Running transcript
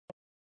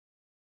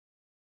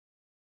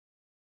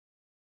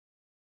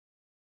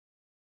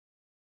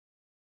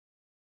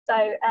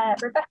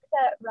Rebecca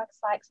Wragg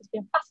Sykes has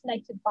been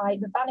fascinated by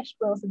the vanished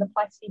worlds of the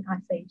Pleistocene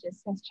Ice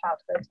Ages since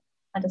childhood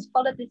and has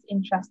followed this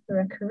interest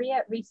through a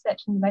career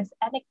researching the most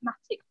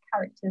enigmatic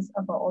characters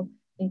of all,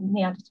 the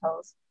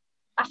Neanderthals.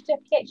 After a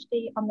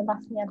PhD on the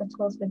last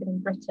Neanderthals living in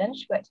Britain,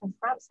 she worked in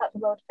France at the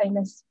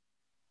world-famous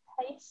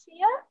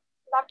Pasteur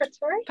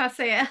Laboratory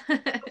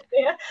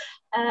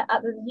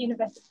at the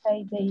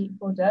Université de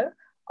Bordeaux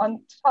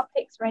on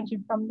topics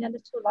ranging from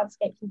Neanderthal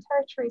landscapes and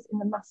territories in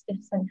the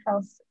Massif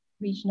Central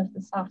region of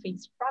the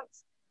southeast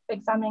France,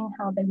 examining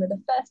how they were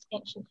the first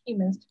ancient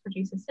humans to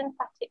produce a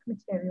synthetic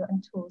material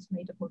and tools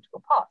made of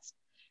multiple parts.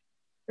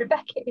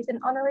 Rebecca is an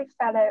honorary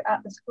fellow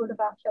at the School of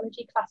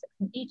Archaeology, Classics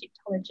and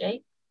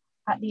Egyptology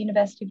at the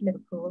University of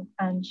Liverpool,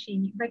 and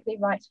she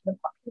regularly writes for the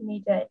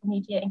popular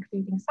media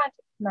including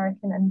Scientific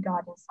American and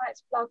Guardian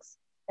Science blogs,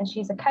 and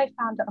she's a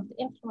co-founder of the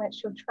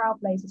influential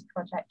Trailblazers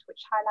project,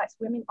 which highlights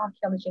women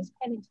archaeologists,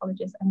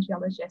 paleontologists and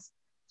geologists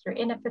through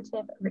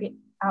innovative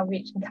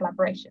outreach and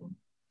collaboration.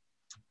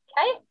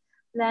 Okay,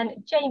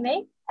 then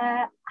Jamie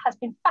has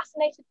been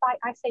fascinated by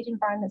Ice Age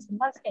environments and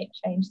landscape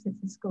change since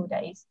his school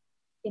days.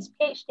 His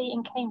PhD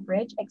in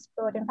Cambridge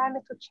explored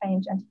environmental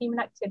change and human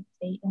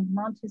activity in the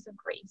mountains of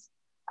Greece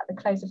at the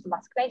close of the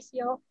last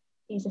glacier.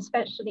 He's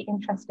especially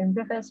interested in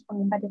rivers from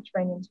the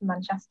Mediterranean to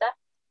Manchester,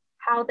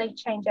 how they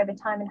change over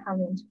time and how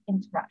we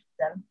interact with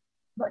them.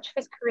 Much of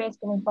his career has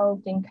been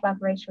involved in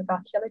collaboration with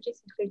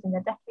archaeologists, including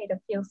a decade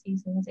of field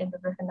seasons in the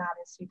River Nile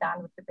in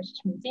Sudan with the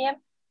British Museum,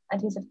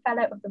 and he's a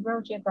fellow of the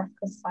Royal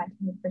Geographical Society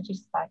and the British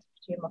Society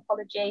for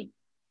Geomorphology.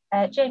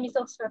 Jamie's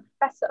also a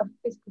professor of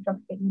physical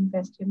geography at the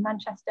University of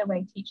Manchester, where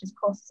he teaches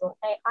courses on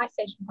Ice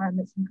Age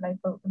environments and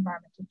global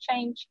environmental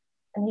change.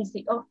 And he's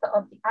the author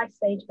of The Ice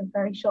Age, A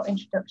Very Short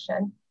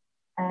Introduction,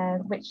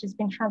 which has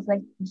been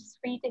translated into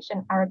Swedish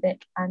and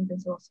Arabic, and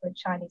there's also a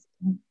Chinese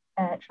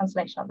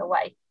translation on the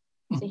way.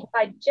 So you can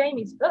find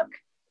Jamie's book,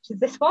 which is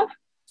this one,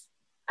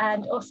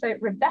 and also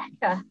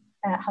Rebecca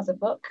has a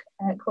book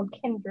called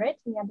Kindred,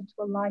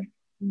 Neanderthal Life,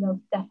 Love,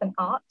 Death and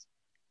Art.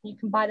 You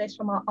can buy those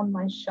from our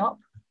online shop,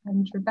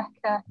 and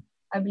Rebecca,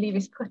 I believe,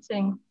 is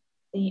putting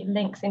the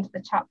links into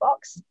the chat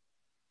box.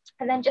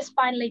 And then just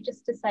finally,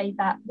 just to say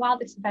that while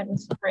this event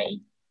was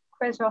free,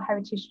 Creswell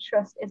Heritage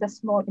Trust is a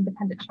small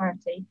independent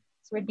charity.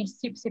 So we'd be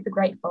super, super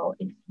grateful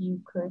if you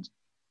could,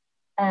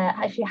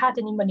 if you had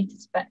any money to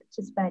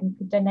spend, you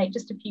could donate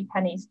just a few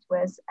pennies to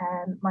us.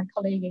 My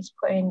colleague is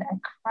putting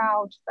a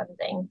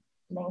crowdfunding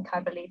link,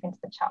 I believe, into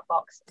the chat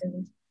box,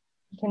 and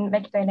you can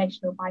make a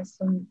donation or buy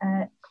some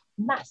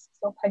masks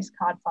or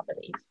postcards, I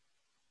believe.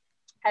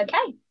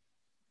 Okay,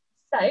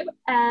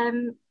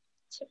 so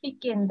to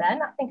begin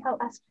then, I think I'll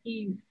ask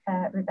you,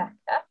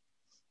 Rebecca,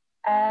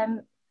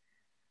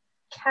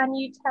 can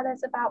you tell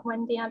us about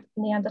when the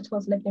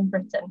Neanderthals lived in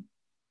Britain?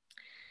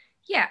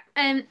 Yeah,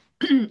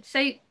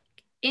 so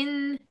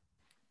in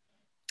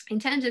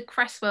terms of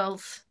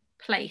Creswell's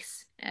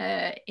place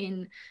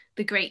in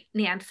the great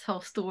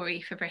Neanderthal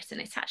story for Britain,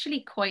 it's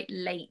actually quite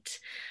late.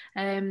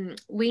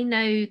 We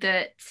know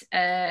that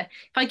if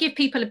I give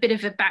people a bit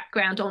of a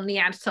background on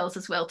Neanderthals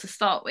as well to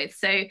start with,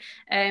 so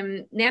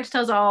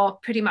Neanderthals are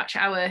pretty much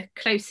our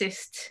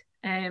closest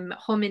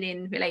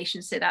hominin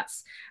relation, so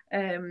that's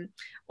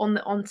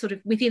on sort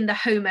of within the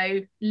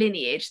Homo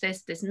lineage.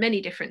 There's many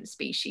different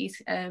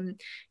species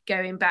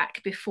going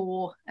back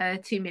before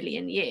 2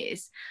 million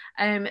years,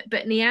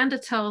 but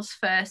Neanderthals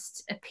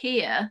first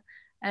appear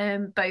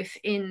both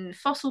in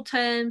fossil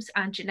terms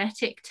and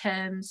genetic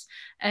terms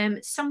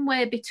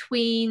somewhere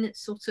between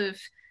sort of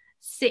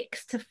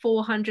 600 to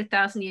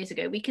 400,000 years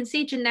ago. We can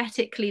see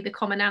genetically the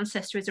common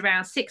ancestor is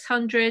around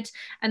 600,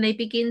 and they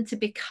begin to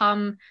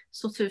become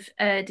sort of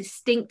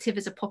distinctive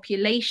as a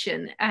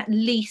population at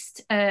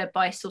least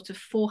by sort of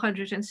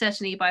 400, and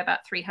certainly by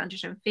about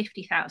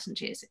 350,000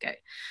 years ago.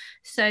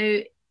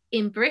 So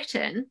in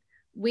Britain,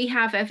 we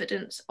have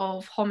evidence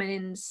of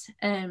hominins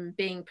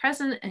being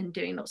present and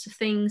doing lots of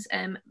things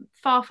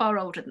far, far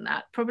older than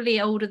that, probably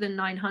older than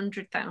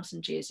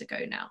 900,000 years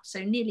ago now,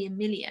 so nearly 1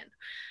 million.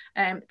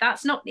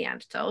 That's not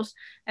Neanderthals.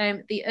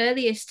 The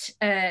earliest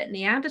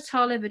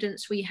Neanderthal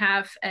evidence we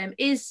have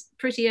is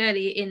pretty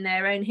early in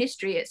their own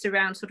history. It's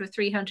around sort of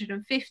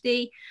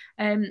 350.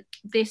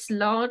 This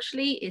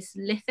largely is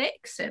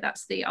lithic, so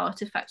that's the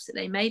artifacts that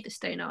they made, the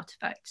stone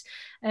artifacts.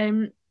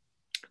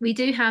 We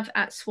do have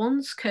at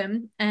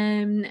Swanscombe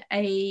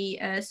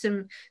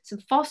some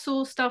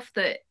fossil stuff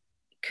that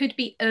could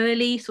be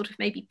early, sort of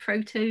maybe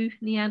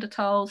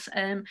proto-Neanderthals,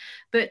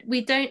 but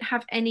we don't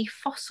have any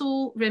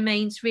fossil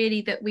remains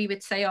really that we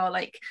would say are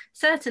like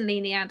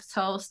certainly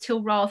Neanderthals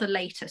till rather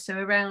later, so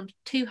around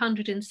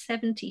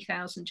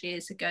 270,000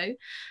 years ago,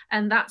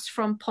 and that's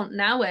from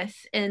Pontnewydd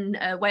in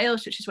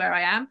Wales, which is where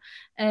I am.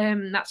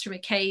 That's from a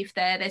cave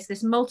there.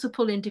 There's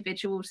multiple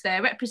individuals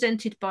there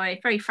represented by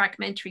very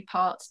fragmentary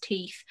parts,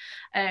 teeth,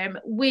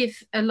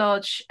 with a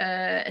large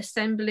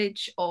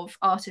assemblage of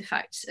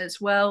artifacts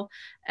as well,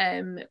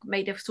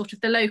 made of sort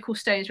of the local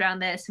stones around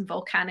there, some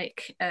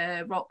volcanic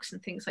rocks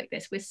and things like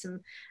this, with some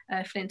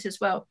flint as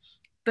well.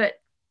 But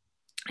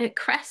at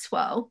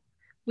Creswell,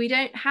 we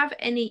don't have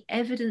any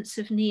evidence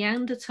of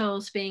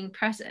Neanderthals being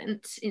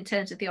present in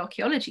terms of the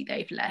archaeology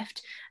they've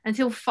left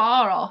until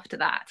far after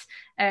that,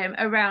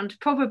 around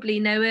probably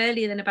no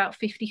earlier than about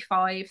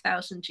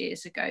 55,000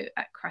 years ago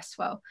at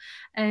Creswell.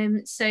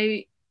 So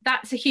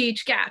that's a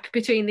huge gap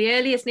between the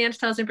earliest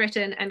Neanderthals in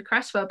Britain and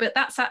Creswell, but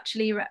that's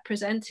actually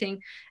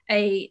representing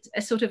a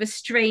sort of a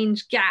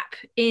strange gap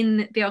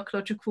in the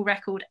archaeological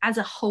record as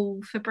a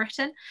whole for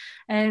Britain.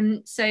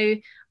 So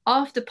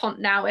after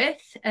Pont Newydd,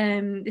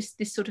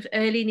 this sort of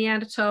early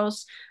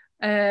Neanderthals,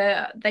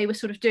 they were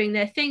sort of doing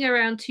their thing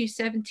around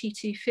 270,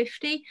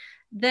 250.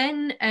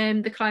 Then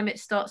the climate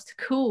starts to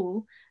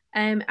cool.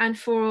 And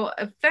for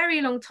a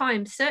very long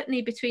time,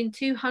 certainly between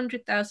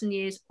 200,000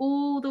 years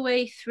all the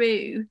way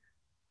through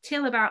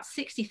till about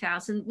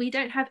 60,000, we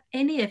don't have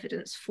any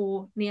evidence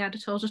for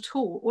Neanderthals at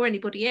all, or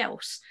anybody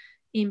else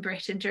in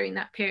Britain during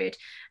that period.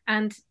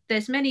 And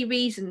there's many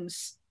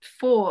reasons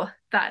for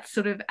that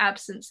sort of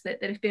absence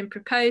that have been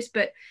proposed,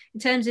 but in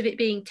terms of it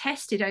being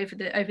tested over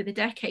the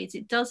decades,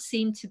 it does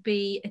seem to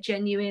be a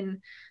genuine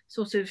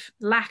sort of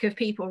lack of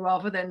people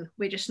rather than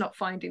we're just not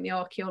finding the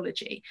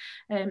archaeology.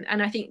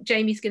 And I think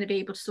Jamie's going to be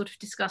able to sort of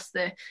discuss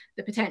the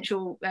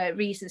potential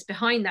reasons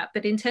behind that.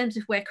 But in terms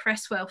of where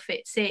Creswell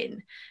fits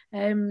in,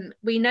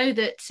 we know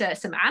that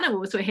some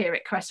animals were here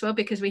at Creswell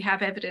because we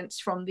have evidence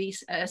from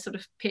these sort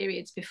of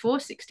periods before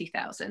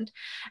 60,000.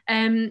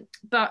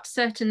 But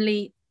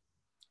certainly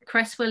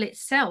Creswell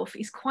itself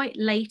is quite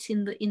late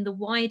in the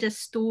wider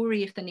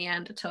story of the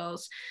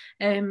Neanderthals.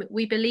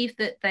 We believe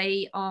that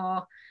they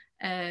are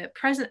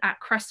present at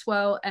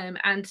Creswell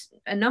and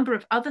a number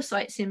of other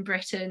sites in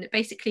Britain.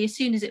 Basically, as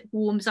soon as it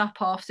warms up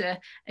after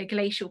a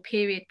glacial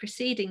period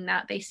preceding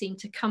that, they seem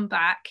to come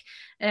back,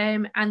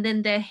 and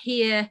then they're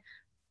here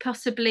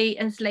possibly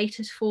as late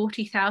as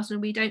 40,000.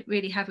 We don't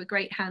really have a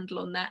great handle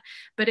on that.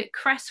 But at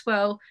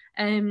Creswell,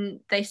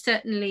 they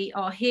certainly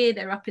are here.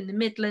 They're up in the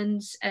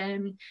Midlands,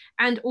 and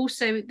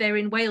also they're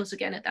in Wales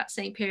again at that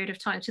same period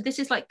of time. So this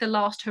is like the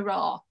last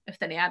hurrah of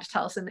the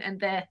Neanderthals,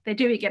 and they're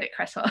doing it at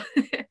Creswell.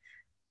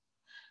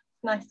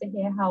 Nice to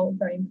hear how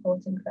very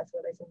important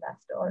Creswell is in their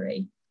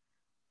story.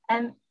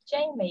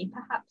 Jamie,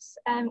 perhaps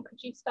could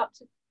you start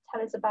to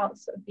tell us about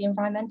sort of the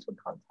environmental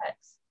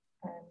context?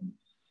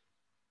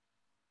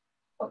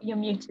 Oh, you're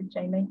muted,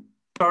 Jamie.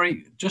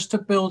 Sorry, just to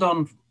build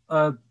on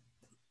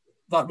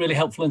that really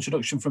helpful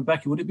introduction from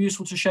Becky, would it be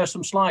useful to share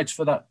some slides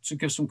for that, to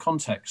give some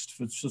context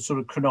for sort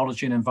of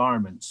chronology and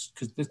environments?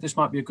 Because this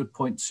might be a good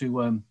point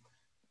to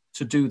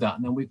do that,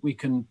 and then we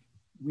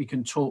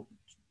can talk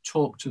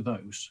to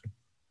those.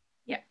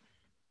 Yeah.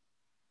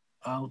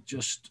 I'll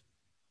just.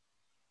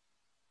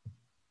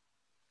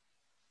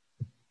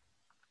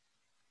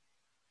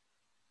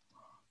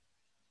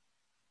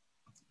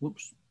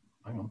 Whoops,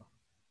 hang on.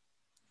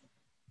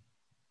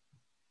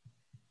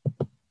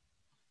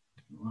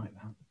 Didn't like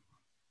that.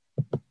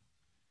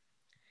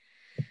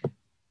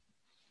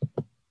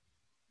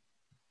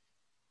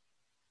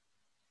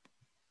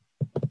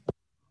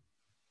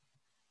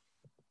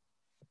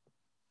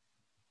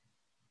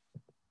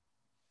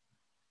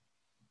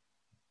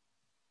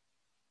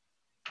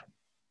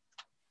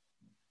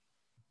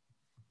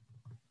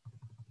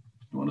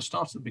 You want to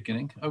start at the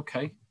beginning?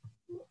 Okay.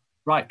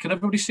 Right, can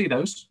everybody see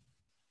those?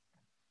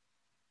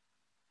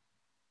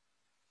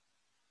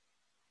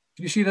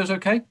 Can you see those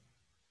okay?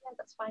 Yeah,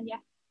 that's fine, yeah.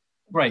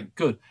 Great,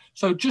 good.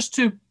 So just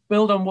to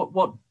build on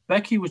what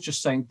Becky was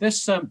just saying,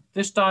 this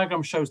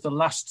diagram shows the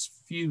last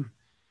few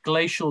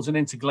glacials and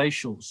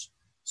interglacials.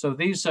 So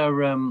these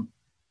are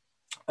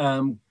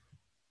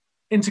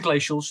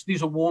interglacials.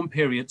 These are warm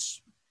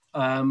periods,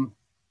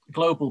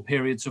 global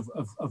periods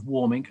of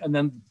warming, and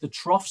then the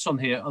troughs on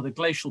here are the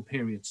glacial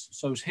periods.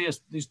 So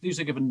here's these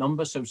are given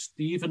numbers. So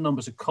the even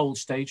numbers are cold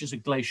stages, are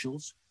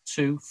glacials,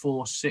 2,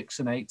 4, 6,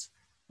 and 8,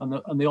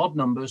 and the odd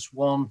numbers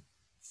 1,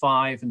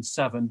 5, and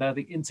 7. They're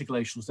the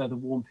interglacials. They're the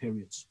warm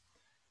periods.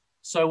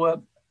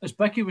 So as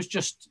Becky was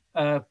just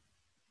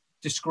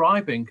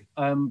describing,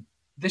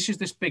 this is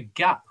this big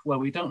gap where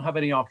we don't have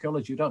any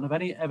archaeology, we don't have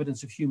any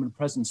evidence of human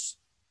presence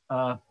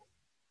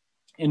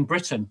in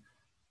Britain.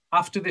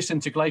 After this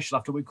interglacial,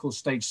 after what we call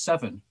stage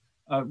 7,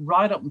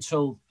 right up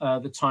until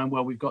the time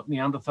where we've got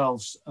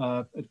Neanderthals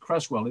at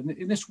Creswell,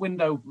 in this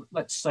window,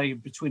 let's say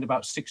between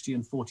about 60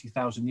 and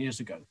 40,000 years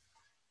ago.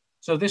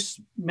 So this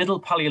middle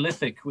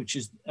Paleolithic, which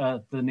is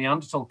the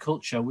Neanderthal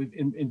culture,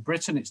 in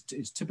Britain,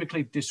 it's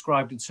typically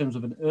described in terms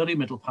of an early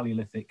middle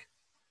Paleolithic,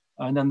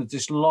 and then there's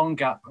this long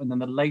gap, and then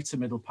the later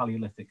middle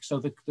Paleolithic.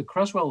 So the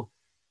Creswell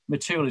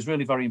material is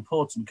really very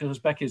important because, as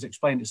Becky has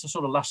explained, it's the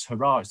sort of last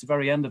hurrah. It's the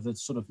very end of the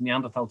sort of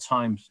Neanderthal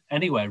times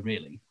anywhere,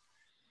 really.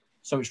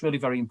 So it's really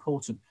very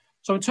important.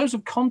 So in terms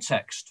of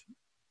context,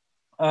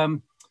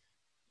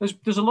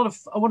 there's a lot of,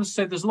 I want to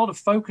say there's a lot of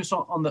focus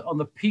on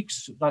the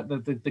peaks, like the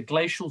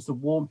glacials, the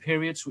warm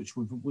periods, which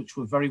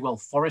were very well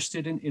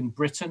forested in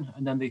Britain,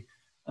 and then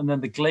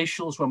the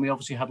glacials when we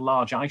obviously had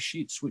large ice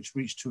sheets which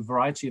reached to a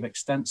variety of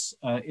extents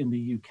in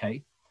the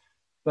UK.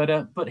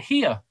 But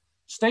here,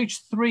 stage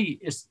 3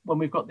 is when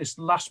we've got this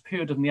last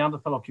period of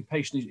Neanderthal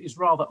occupation is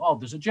rather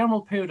odd. There's a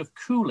general period of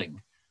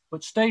cooling,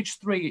 But stage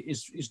 3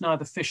 is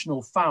neither fish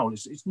nor fowl.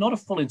 It's not a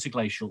full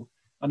interglacial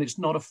and it's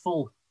not a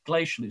full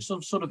glacial. It's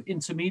sort of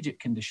intermediate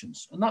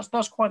conditions. And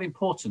that's quite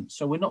important.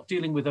 So we're not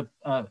dealing with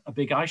a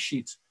big ice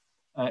sheet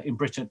in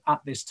Britain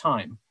at this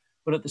time,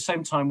 but at the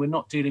same time, we're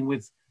not dealing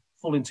with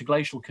full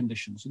interglacial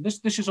conditions. And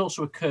this is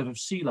also a curve of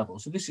sea level.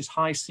 So this is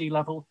high sea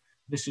level,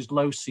 this is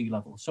low sea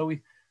level. So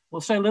we'll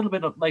say a little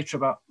bit later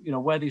about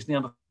where these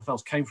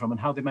Neanderthals came from and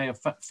how they may have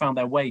found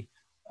their way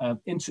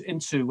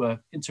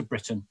into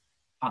Britain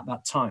at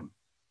that time.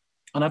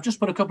 And I've just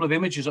put a couple of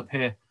images up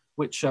here,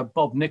 which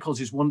Bob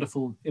Nichols'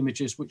 wonderful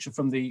images, which are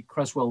from the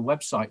Creswell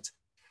website,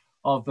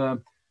 of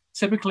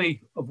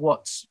typically of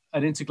what's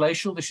an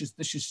interglacial. This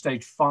is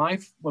stage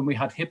 5, when we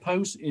had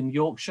hippos in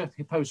Yorkshire,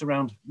 hippos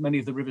around many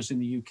of the rivers in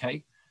the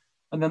UK.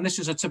 And then this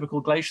is a typical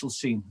glacial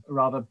scene, a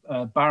rather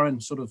barren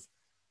sort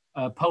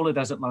of polar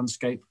desert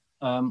landscape,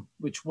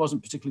 which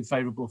wasn't particularly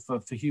favorable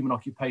for human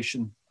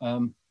occupation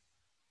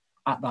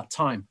at that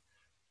time.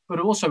 But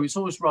also, it's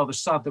always rather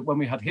sad that when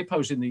we had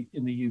hippos in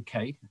the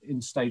UK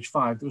in stage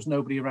 5, there was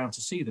nobody around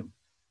to see them,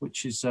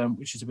 which is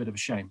a bit of a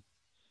shame.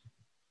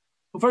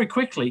 But very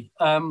quickly,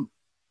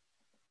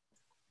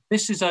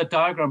 this is a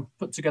diagram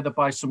put together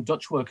by some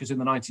Dutch workers in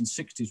the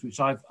 1960s,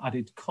 which I've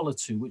added colour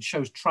to, which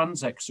shows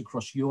transects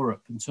across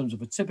Europe in terms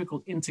of a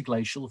typical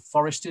interglacial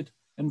forested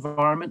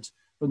environment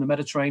from the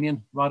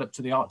Mediterranean right up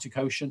to the Arctic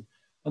Ocean,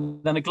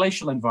 and then a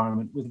glacial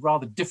environment with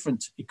rather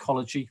different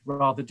ecology,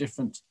 rather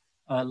different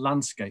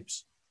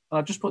landscapes. And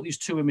I've just put these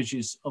 2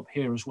 images up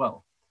here as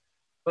well.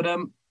 But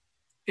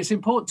it's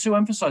important to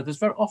emphasize there's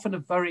very often a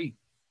very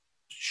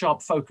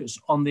sharp focus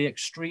on the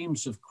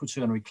extremes of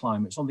quaternary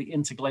climates, on the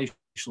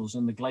interglacials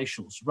and the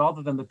glacials,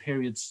 rather than the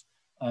periods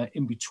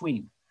in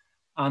between.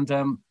 And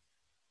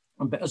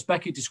as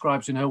Becky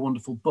describes in her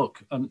wonderful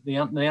book, the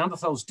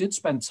Neanderthals did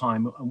spend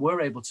time and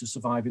were able to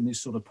survive in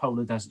these sort of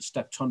polar desert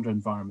steppe tundra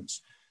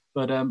environments.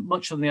 But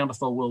much of the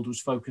Neanderthal world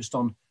was focused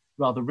on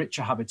rather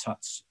richer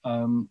habitats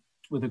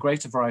with a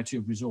greater variety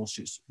of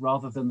resources,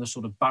 rather than the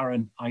sort of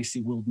barren, icy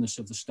wilderness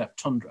of the steppe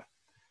tundra.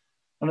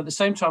 And at the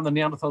same time, the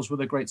Neanderthals were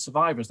the great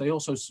survivors. They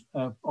also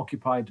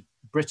occupied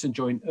Britain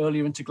during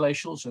earlier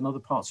interglacials and other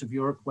parts of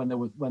Europe when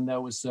there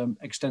was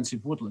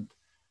extensive woodland.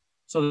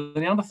 So the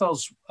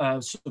Neanderthals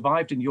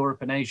survived in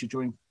Europe and Asia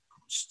during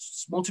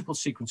multiple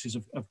sequences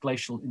of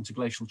glacial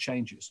interglacial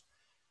changes.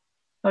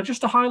 Now, just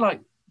to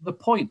highlight the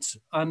point,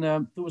 and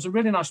there was a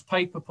really nice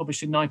paper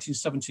published in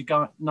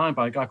 1979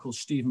 by a guy called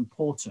Stephen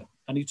Porter,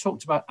 and he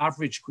talked about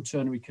average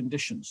quaternary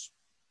conditions.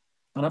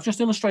 And I've just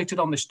illustrated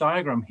on this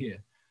diagram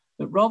here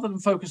that rather than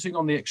focusing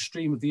on the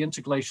extreme of the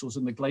interglacials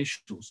and the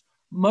glacials,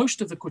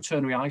 most of the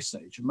quaternary ice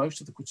age and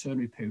most of the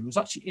quaternary period was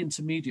actually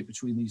intermediate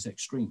between these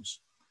extremes.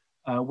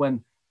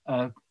 When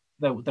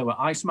there were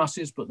ice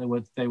masses, but they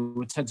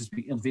were tended to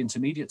be of the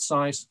intermediate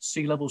size.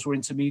 Sea levels were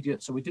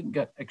intermediate, so we didn't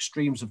get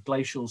extremes of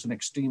glacials and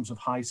extremes of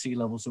high sea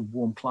levels of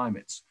warm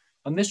climates.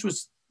 And this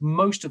was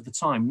most of the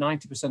time,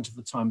 90% of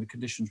the time, the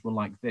conditions were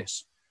like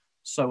this.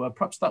 So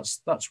perhaps that's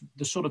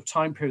the sort of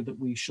time period that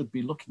we should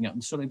be looking at.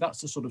 And certainly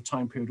that's the sort of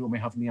time period when we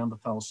have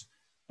Neanderthals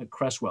at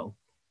Creswell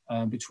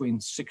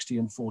between 60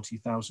 and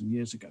 40,000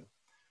 years ago.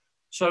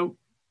 So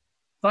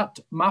that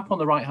map on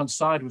the right-hand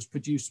side was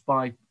produced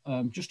by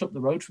just up the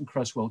road from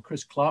Creswell,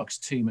 Chris Clark's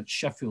team at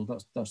Sheffield.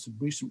 That's a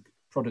recent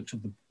product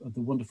of the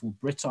wonderful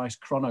Brit Ice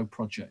Chrono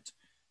project,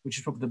 which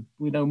is probably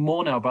we know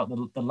more now about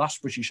the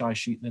last British ice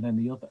sheet than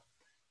any other.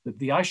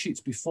 The ice sheets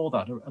before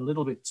that are a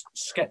little bit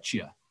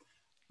sketchier.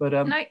 But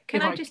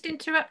can I just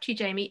interrupt you,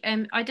 Jamie?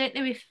 I don't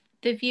know if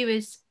the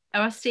viewers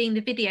are seeing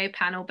the video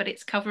panel, but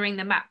it's covering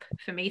the map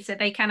for me, so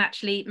they can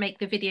actually make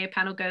the video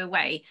panel go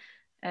away.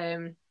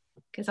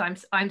 Because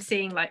I'm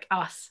seeing like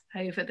us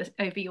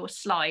over your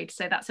slide,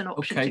 so that's an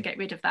option to get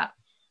rid of that.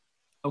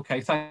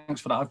 Okay,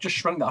 thanks for that. I've just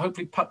shrunk that.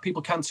 Hopefully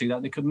people can see that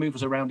and they can move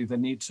us around if they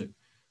need to.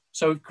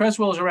 So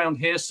Creswell's around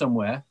here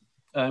somewhere.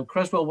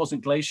 Creswell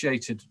wasn't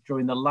glaciated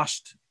during the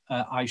last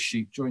ice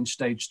sheet during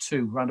stage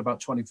 2, around about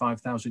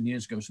 25,000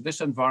 years ago. So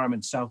this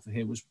environment south of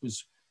here was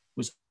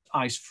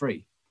ice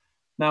free.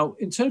 Now,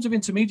 in terms of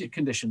intermediate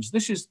conditions,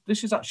 this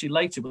is actually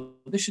later, but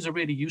this is a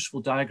really useful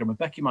diagram, and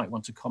Becky might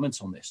want to comment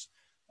on this.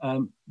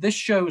 This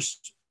shows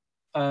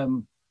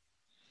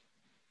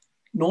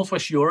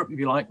Northwest Europe, if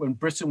you like, when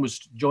Britain was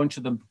joined to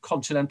the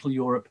continental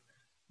Europe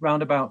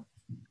around about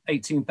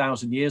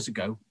 18,000 years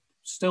ago.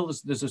 Still,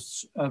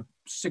 there's a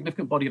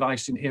significant body of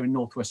ice in here in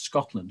Northwest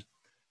Scotland.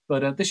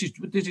 But this is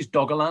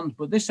Doggerland,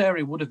 but this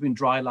area would have been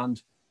dry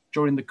land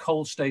during the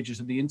cold stages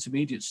and the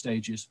intermediate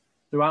stages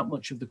throughout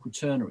much of the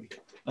Quaternary.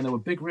 And there were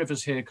big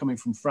rivers here coming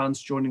from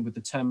France, joining with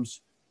the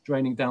Thames,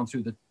 draining down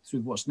through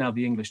what's now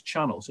the English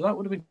Channel. So that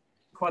would have been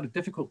quite a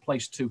difficult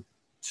place to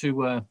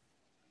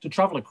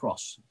travel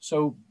across.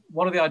 So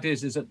one of the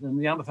ideas is that the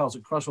Neanderthals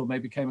at Creswell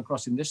maybe came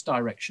across in this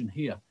direction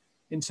here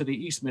into the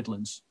East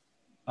Midlands.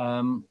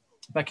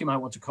 Becky might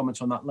want to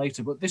comment on that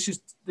later, but this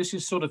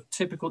is sort of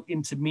typical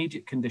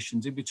intermediate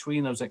conditions in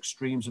between those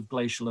extremes of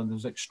glacial and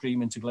those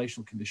extreme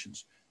interglacial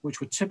conditions, which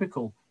were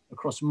typical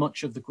across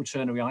much of the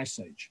Quaternary Ice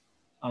Age.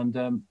 And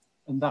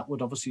that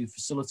would obviously have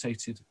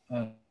facilitated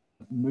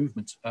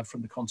movement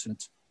from the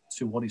continent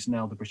to what is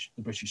now the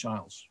British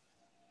Isles.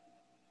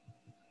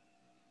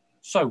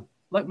 So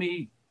let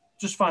me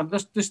just find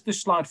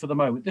this slide for the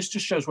moment. This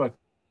just shows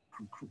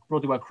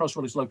broadly where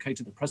Creswell is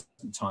located at the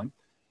present time.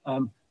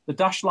 The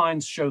dashed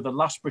lines show the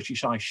last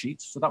British ice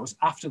sheet, so that was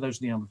after those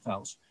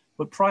Neanderthals.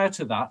 But prior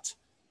to that,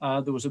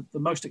 there was the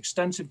most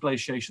extensive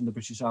glaciation in the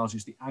British Isles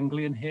is the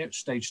Anglian here at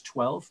stage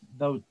 12.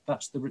 Though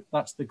that's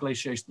the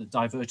glaciation that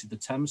diverted the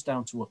Thames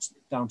down to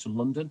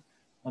London,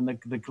 and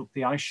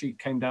the ice sheet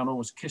came down,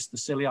 almost kissed the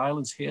Scilly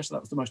Islands here. So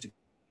that was the most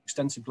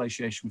extensive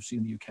glaciation we've seen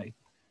in the UK.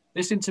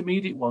 This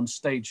intermediate one,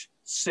 stage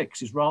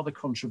 6, is rather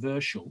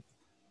controversial,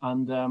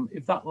 and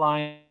if that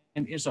line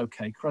is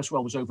okay,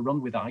 Creswell was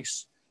overrun with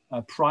ice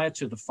prior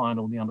to the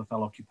final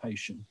Neanderthal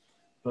occupation,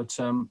 but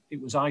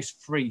it was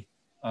ice-free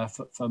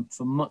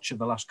for much of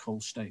the last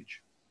cold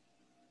stage.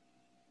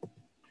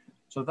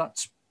 So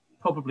that's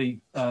probably,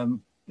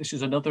 this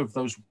is another of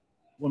those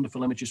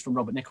wonderful images from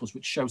Robert Nichols,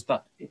 which shows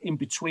that in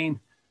between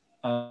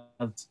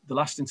the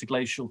last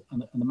interglacial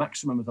and the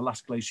maximum of the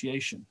last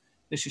glaciation,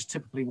 this is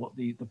typically what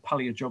the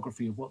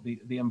paleogeography of what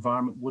the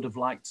environment would have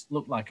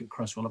looked like at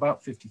Creswell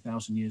about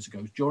 50,000 years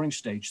ago during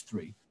stage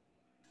 3,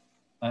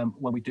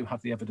 when we do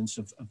have the evidence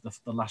of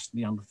the last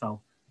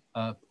Neanderthal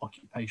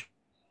occupation.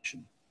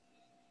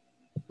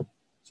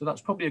 So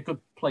that's probably a good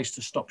place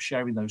to stop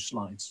sharing those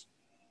slides.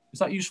 Is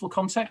that useful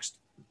context?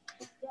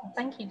 Yeah,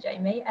 thank you,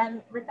 Jamie.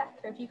 Rebecca,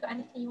 have you got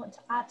anything you want to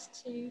add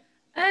to?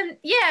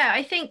 Yeah,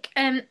 I think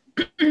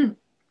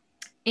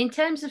in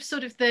terms of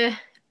sort of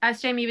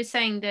as Jamie was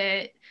saying,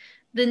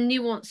 the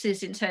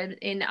nuances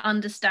in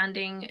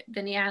understanding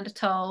the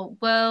Neanderthal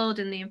world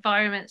and the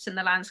environments and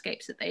the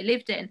landscapes that they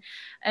lived in.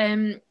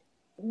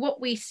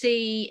 What we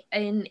see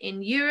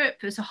in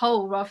Europe as a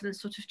whole, rather than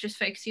sort of just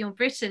focusing on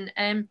Britain,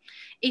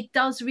 it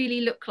does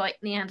really look like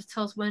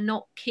Neanderthals were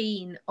not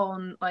keen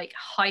on like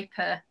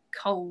hyper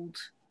cold,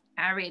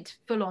 arid,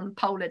 full-on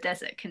polar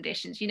desert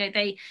conditions. You know,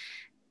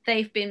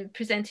 they've been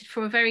presented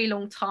for a very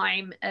long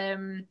time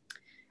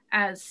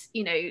as,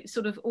 you know,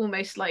 sort of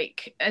almost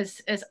like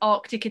as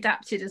Arctic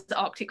adapted as the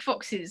Arctic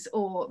foxes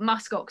or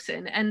musk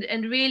oxen,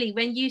 and really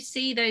when you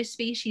see those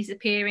species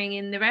appearing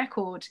in the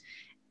record,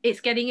 it's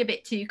getting a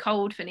bit too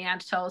cold for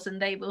Neanderthals and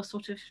they will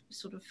sort of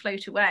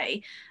float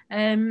away.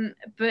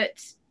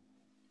 But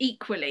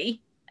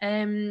equally,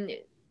 they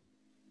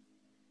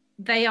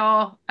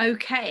are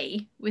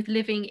okay with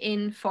living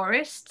in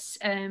forests,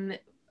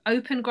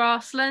 open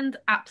grassland,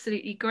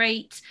 absolutely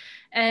great.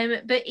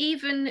 But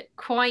even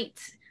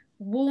quite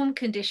warm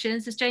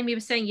conditions, as Jamie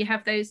was saying, you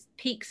have those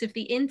peaks of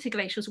the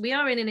interglacials. We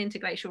are in an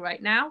interglacial right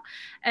now.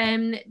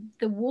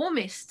 The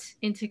warmest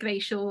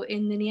interglacial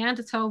in the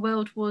Neanderthal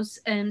world was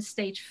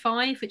stage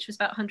 5, which was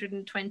about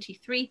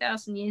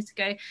 123,000 years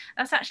ago.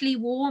 That's actually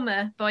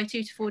warmer by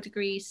 2 to 4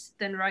 degrees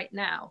than right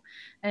now.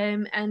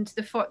 And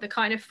the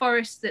kind of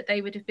forests that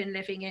they would have been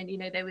living in, you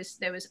know, there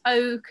was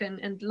oak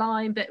and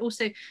lime, but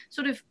also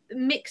sort of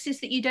mixes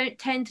that you don't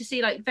tend to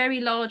see, like very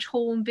large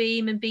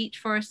hornbeam and beech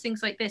forests,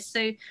 things like this.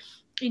 So,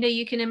 you know,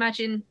 you can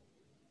imagine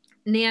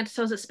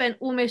Neanderthals that spent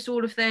almost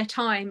all of their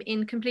time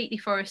in completely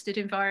forested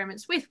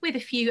environments with a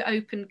few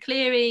open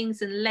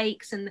clearings and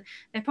lakes, and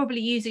they're probably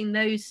using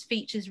those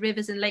features,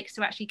 rivers and lakes,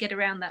 to actually get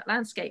around that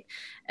landscape.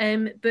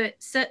 But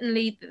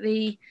certainly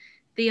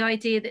the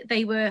idea that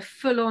they were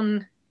full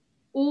on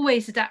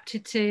always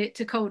adapted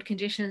to cold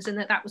conditions and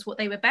that was what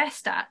they were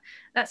best at,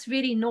 that's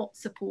really not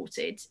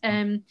supported.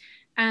 And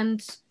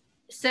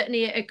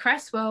certainly at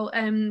Creswell,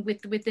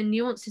 with the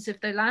nuances of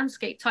the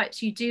landscape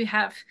types, you do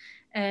have,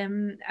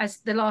 as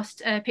the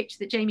last picture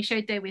that Jamie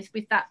showed there with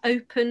that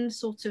open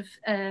sort of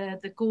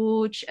the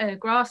gorge,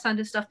 grassland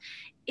and stuff.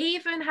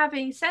 Even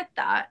having said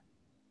that,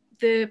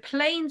 the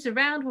plains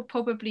around were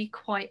probably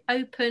quite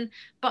open,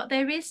 but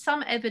there is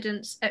some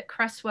evidence at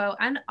Creswell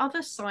and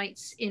other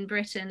sites in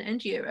Britain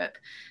and Europe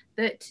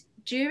that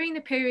during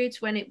the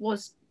periods when it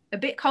was a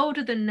bit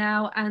colder than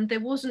now and there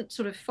wasn't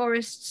sort of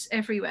forests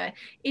everywhere,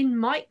 in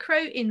micro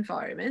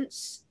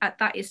environments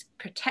that is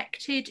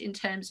protected in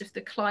terms of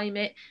the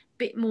climate,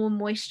 bit more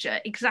moisture,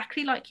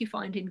 exactly like you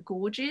find in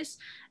gorges,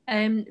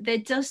 there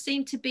does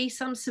seem to be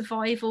some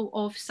survival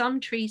of some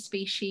tree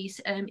species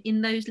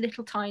in those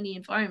little tiny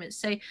environments.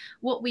 So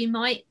what we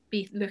might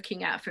be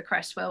looking at for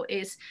Creswell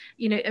is,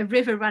 you know, a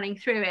river running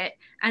through it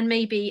and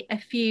maybe a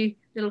few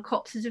little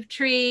copses of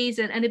trees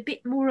and a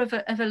bit more of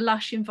a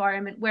lush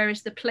environment,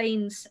 whereas the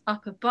plains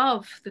up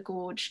above the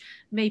gorge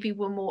maybe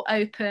were more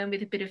open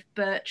with a bit of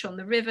birch on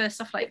the river,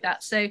 stuff like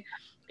that. So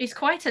it's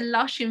quite a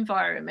lush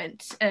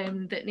environment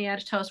that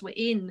Neanderthals were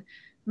in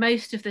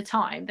most of the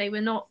time. They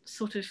were not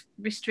sort of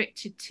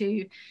restricted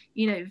to,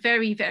 you know,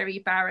 very, very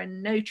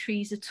barren, no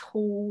trees at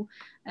all.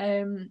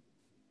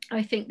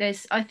 I think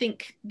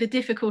the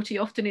difficulty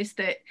often is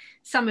that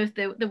some of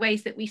the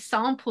ways that we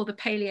sample the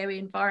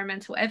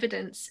paleo-environmental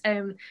evidence,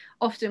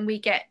 often we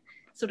get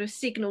sort of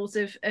signals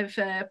of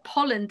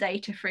pollen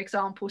data, for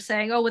example,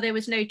 saying, oh, well, there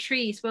was no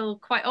trees. Well,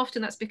 quite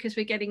often that's because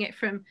we're getting it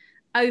from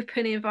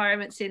open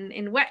environments in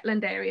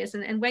wetland areas.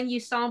 And when you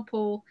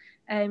sample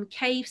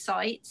cave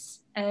sites,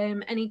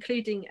 and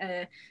including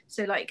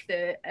so like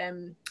the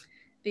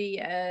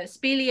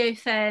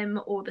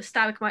speleothem or the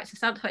stalagmites and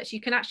stalactites, you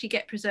can actually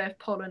get preserved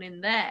pollen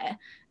in there,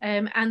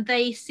 and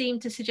they seem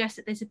to suggest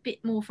that there's a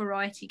bit more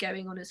variety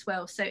going on as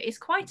well. So it's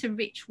quite a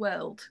rich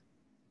world.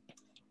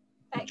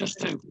 Just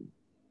to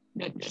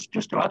add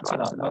to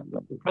that,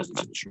 the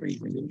presence of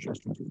trees is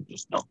interesting.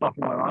 Just not far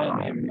from where I am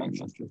here in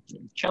Manchester,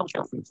 Chelsea,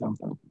 for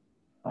example.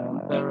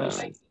 There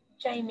is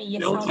Jamie,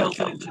 you sound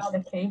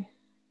robotic.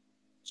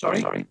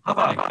 Sorry, have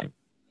I?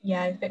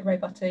 Yeah, a bit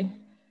roboty.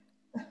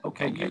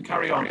 Okay, you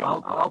carry on.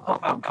 I'll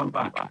pop out and come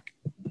back.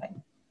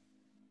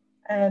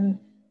 Okay.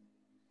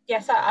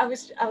 Yes, I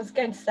was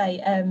going to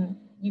say,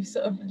 you've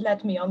sort of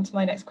led me on to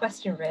my next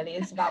question. Really,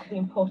 is about the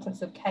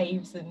importance of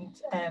caves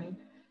and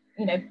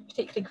you know,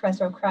 particularly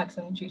Creswell crags,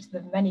 and due to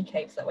the many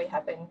caves that we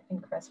have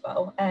in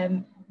Creswell.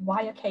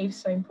 Why are caves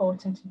so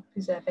important in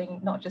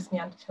preserving not just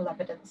Neanderthal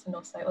evidence and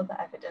also other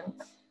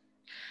evidence?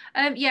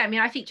 Yeah, I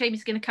mean, I think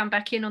Jamie's going to come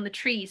back in on the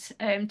trees.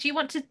 Do you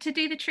want to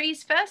do the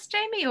trees first,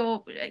 Jamie?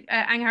 Or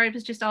Angharad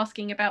was just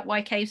asking about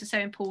why caves are so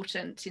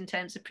important in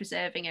terms of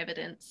preserving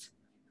evidence.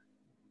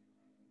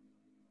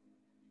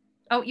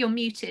 Oh, you're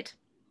muted.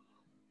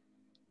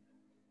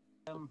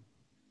 Is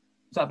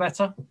that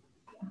better?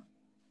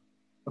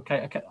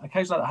 Okay,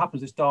 occasionally that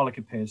happens, this Dalek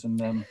appears, and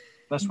the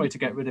best way to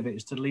get rid of it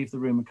is to leave the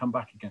room and come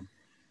back again.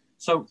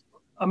 So,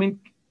 I mean,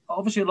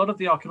 obviously a lot of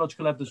the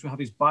archaeological evidence we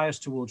have is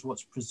biased towards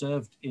what's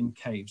preserved in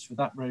caves for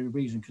that very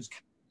reason, because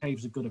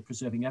caves are good at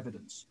preserving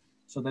evidence.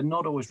 So they're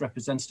not always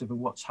representative of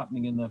what's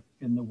happening in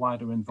the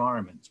wider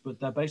environment, but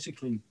they're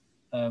basically,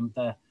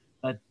 they're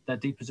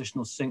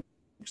depositional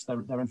sinks,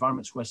 they're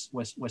environments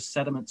where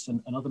sediments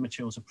and other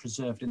materials are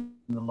preserved in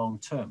the long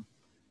term.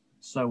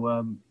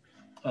 So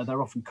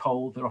they're often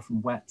cold, they're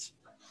often wet,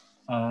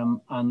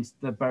 and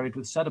they're buried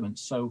with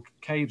sediments. So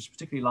caves,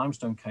 particularly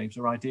limestone caves,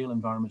 are ideal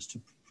environments to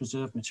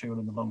preserve material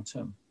in the long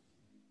term.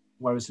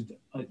 Whereas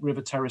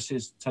river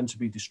terraces tend to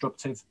be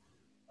destructive.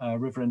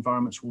 River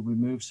environments will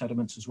remove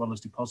sediments as well as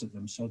deposit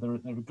them. So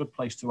they're a good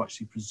place to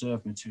actually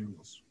preserve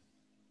materials.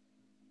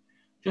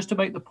 Just to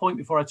make the point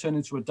before I turn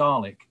into a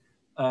Dalek,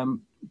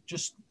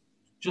 just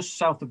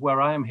south of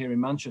where I am here in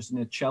Manchester,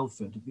 near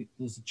Chelford,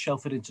 there's the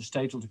Chelford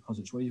interstadial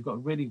deposits where you've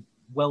got really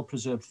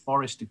well-preserved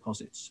forest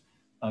deposits.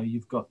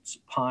 You've got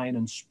pine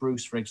and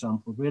spruce, for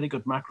example, really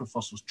good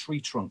macrofossils, tree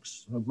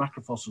trunks,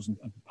 macrofossils and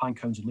pine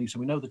cones and leaves. So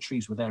we know the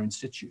trees were there in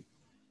situ.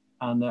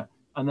 And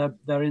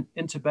they're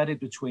interbedded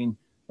between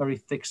very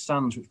thick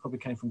sands, which probably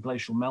came from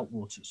glacial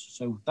meltwaters.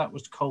 So that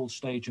was the cold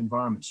stage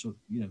environment, so,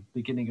 you know,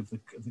 beginning of the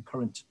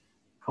current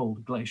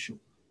cold glacial.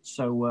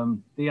 So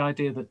the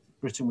idea that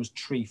Britain was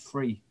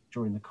tree-free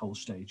during the cold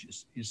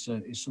stages is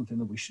something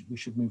that we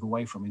should move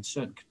away from. In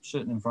certain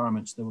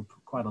environments, there were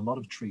quite a lot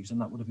of trees,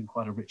 and that would have been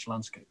quite a rich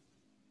landscape.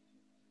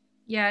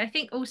 Yeah, I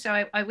think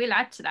also I will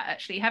add to that,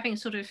 actually, having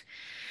sort of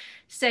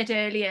said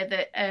earlier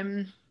that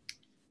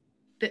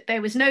that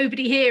there was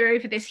nobody here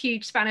over this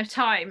huge span of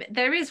time.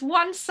 There is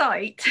one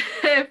site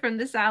from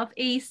the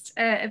southeast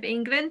of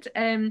England,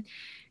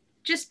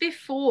 just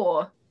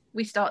before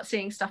we start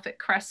seeing stuff at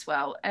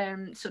Creswell,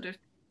 sort of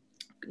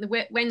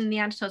when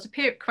Neanderthals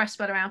appear at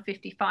Creswell around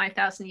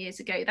 55,000 years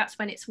ago. That's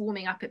when it's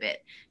warming up a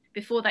bit.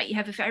 Before that, you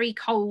have a very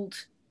cold,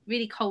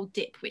 really cold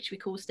dip, which we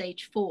call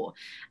stage 4.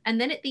 And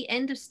then at the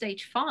end of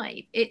stage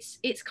 5,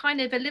 it's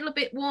kind of a little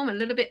bit warm, a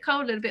little bit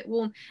cold, a little bit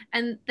warm.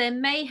 And there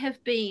may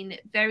have been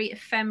very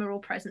ephemeral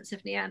presence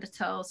of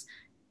Neanderthals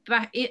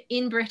back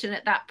in Britain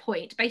at that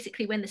point,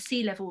 basically when the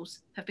sea levels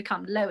have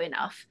become low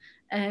enough.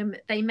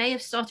 They may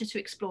have started to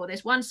explore.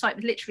 There's one site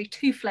with literally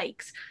 2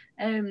 flakes.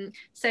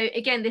 So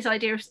again, this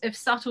idea of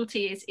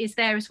subtlety is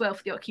there as well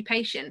for the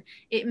occupation.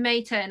 It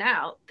may turn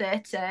out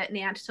that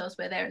Neanderthals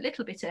were there a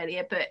little bit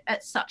earlier, but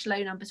at such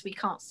low numbers we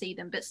can't see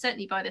them. But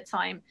certainly by the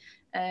time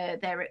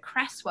they're at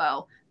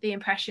Creswell, the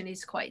impression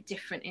is quite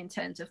different in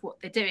terms of what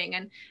they're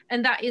doing.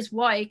 And that is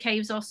why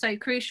caves are so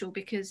crucial,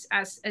 because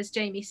as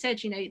Jamie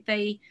said, you know,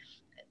 the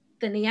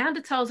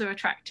Neanderthals are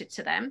attracted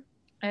to them.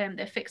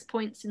 They're fixed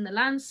points in the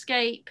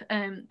landscape.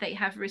 They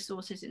have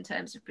resources in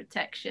terms of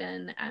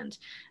protection and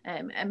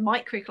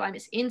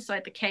microclimates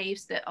inside the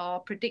caves that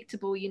are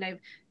predictable. You know,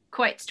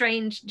 quite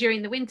strange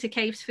during the winter,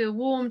 caves feel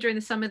warm, during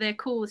the summer they're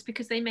cool. It's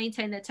because they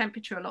maintain their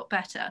temperature a lot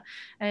better.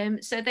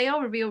 So they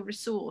are a real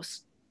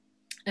resource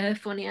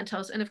for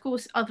Neanderthals. And of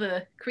course,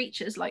 other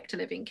creatures like to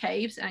live in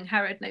caves.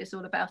 Angharad knows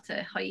all about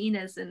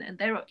hyenas and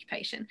their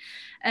occupation.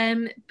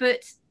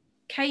 But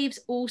caves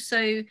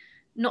also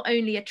not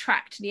only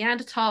attract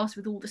Neanderthals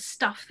with all the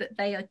stuff that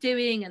they are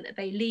doing and that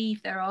they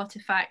leave, their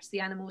artifacts, the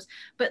animals,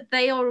 but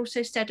they are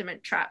also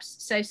sediment traps.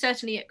 So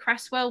certainly at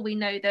Creswell, we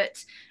know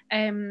that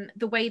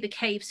the way the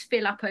caves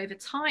fill up over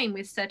time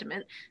with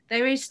sediment,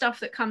 there is stuff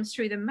that comes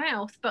through the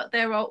mouth, but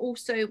there are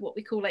also what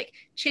we call like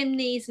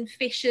chimneys and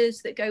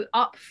fissures that go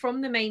up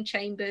from the main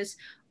chambers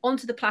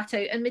onto the plateau,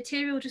 and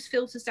material just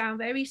filters down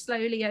very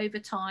slowly over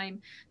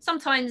time.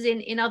 Sometimes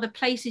in other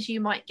places you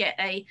might get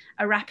a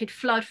rapid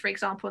flood, for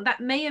example, and that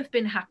may have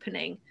been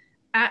happening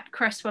at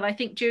Creswell, I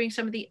think during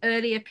some of the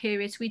earlier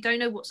periods, we don't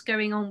know what's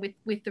going on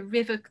with the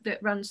river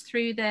that runs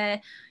through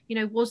there. You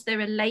know, was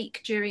there a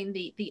lake during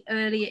the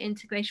earlier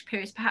interglacial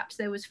periods? Perhaps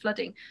there was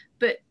flooding.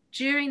 But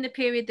during the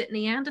period that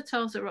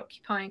Neanderthals are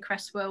occupying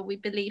Creswell, we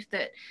believe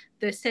that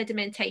the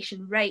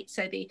sedimentation rate,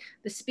 so the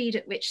speed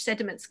at which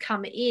sediments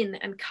come in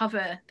and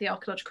cover the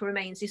archaeological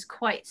remains, is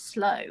quite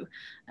slow.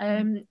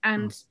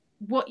 And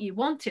what you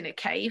want in a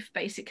cave,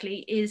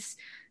 basically, is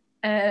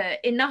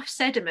enough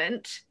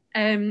sediment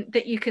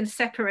that you can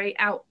separate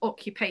out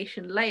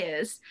occupation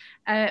layers,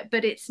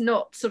 but it's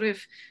not sort of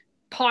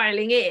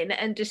piling in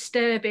and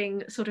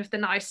disturbing sort of the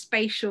nice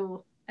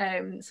spatial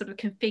sort of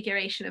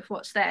configuration of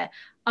what's there.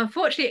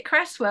 Unfortunately, at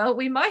Creswell,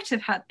 we might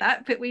have had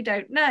that, but we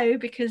don't know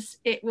because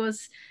it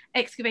was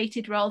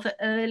excavated rather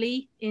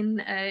early in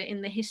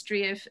the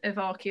history of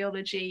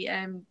archaeology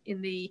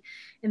in the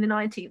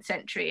 19th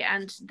century,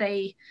 and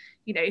they,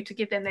 you know, to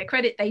give them their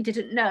credit, they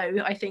didn't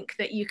know, I think,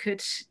 that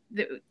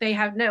they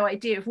have no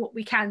idea of what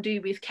we can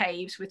do with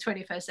caves with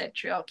 21st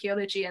century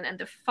archaeology and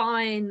the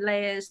fine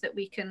layers that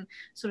we can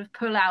sort of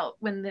pull out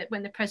when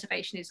the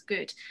preservation is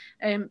good.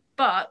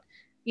 But,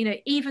 you know,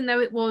 even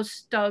though it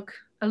was dug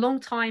a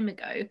long time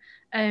ago,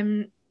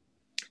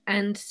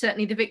 and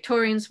certainly the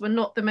Victorians were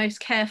not the most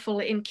careful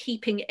in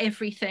keeping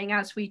everything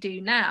as we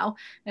do now.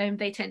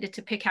 They tended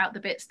to pick out the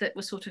bits that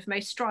were sort of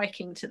most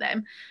striking to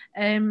them.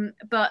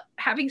 But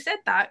having said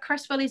that,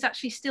 Creswell is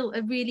actually still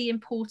a really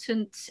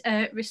important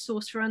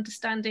resource for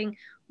understanding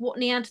what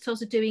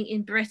Neanderthals are doing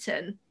in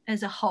Britain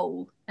as a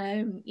whole,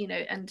 you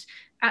know, and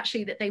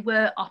actually that they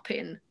were up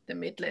in the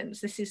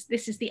Midlands. This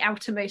is the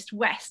outermost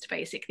west,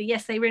 basically.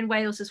 Yes, they were in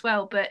Wales as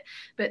well, but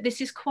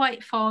this is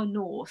quite far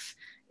north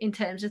in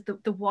terms of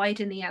the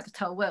wider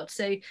Neanderthal world.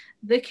 So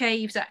the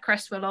caves at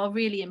Creswell are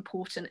really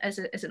important as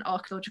an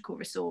archaeological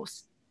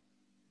resource.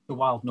 The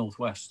wild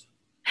northwest.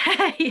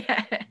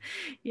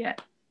 yeah.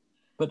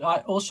 But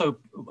I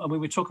mean,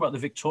 we talk about the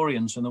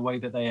Victorians and the way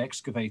that they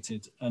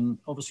excavated, and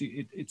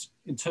obviously it's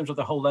in terms of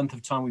the whole length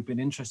of time we've been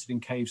interested in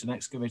caves and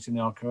excavating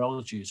the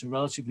archaeology, it's a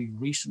relatively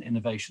recent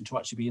innovation to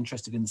actually be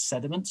interested in the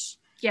sediments.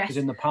 Yes. Because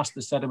in the past,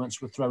 the sediments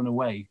were thrown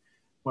away,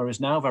 whereas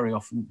now very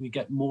often we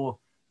get more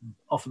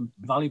often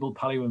valuable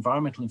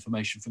paleoenvironmental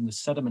information from the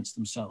sediments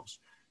themselves.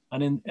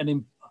 And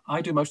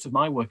I do most of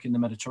my work in the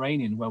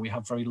Mediterranean, where we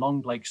have very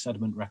long lake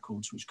sediment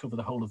records, which cover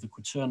the whole of the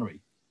Quaternary.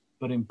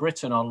 But in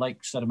Britain, our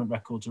lake sediment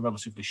records are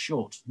relatively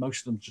short.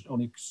 Most of them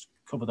only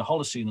cover the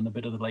Holocene and a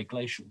bit of the late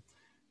glacial.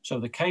 So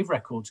the cave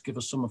records give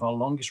us some of our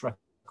longest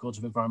records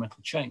of environmental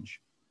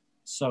change.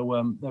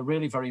 So they're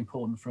really very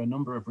important for a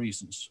number of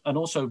reasons. And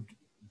also,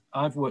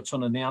 I've worked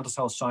on a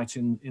Neanderthal site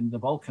in the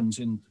Balkans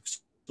in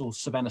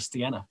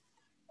Savannah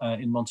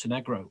in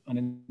Montenegro. And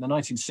in the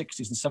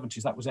 1960s and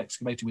 70s, that was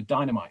excavated with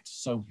dynamite.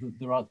 So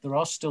there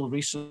are still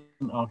recent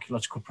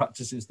archaeological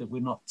practices that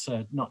we're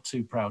not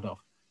too proud of.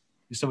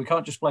 So we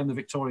can't just blame the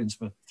Victorians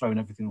for throwing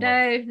everything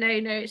away. No,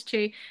 it's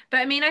true.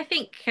 But I mean, I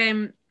think,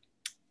 you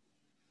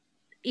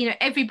know,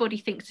 everybody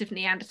thinks of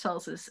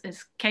Neanderthals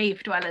as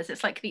cave dwellers.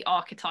 It's like the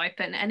archetype.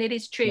 And it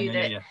is true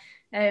that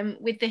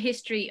with the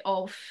history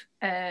of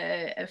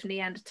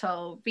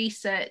Neanderthal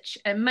research,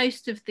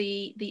 most of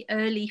the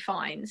early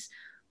finds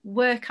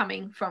were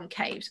coming from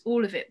caves.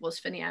 All of it was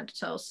for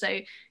Neanderthals. So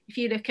if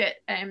you look at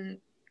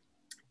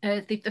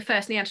the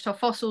first Neanderthal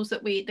fossils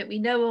that we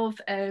know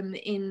of,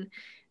 in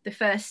the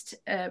first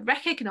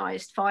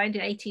recognized find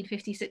in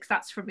 1856,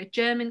 that's from a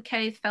German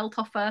cave,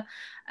 Feldhofer.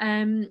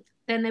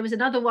 Then there was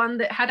another one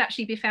that had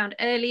actually been found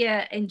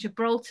earlier in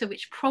Gibraltar,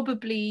 which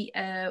probably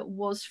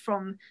was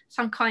from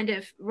some kind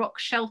of rock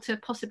shelter,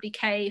 possibly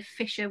cave,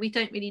 fissure. We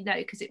don't really know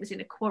because it was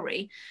in a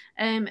quarry.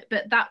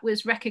 But that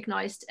was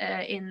recognized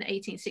in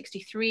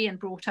 1863 and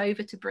brought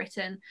over to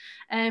Britain.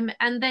 And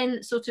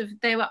then sort of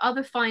there were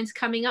other finds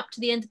coming up to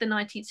the end of the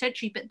 19th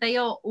century, but they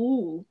are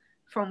all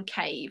from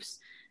caves.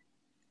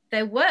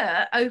 There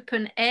were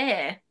open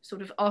air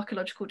sort of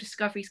archaeological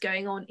discoveries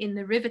going on in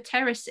the river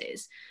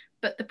terraces,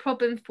 but the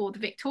problem for the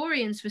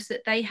Victorians was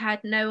that they had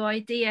no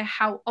idea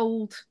how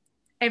old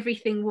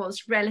everything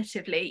was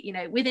relatively. You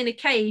know, within a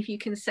cave, you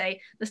can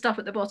say the stuff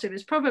at the bottom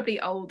is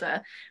probably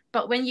older,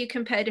 but when you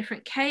compare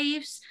different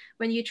caves,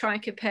 when you try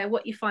and compare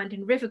what you find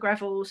in river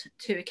gravels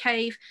to a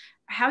cave,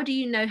 how do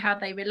you know how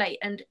they relate?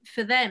 And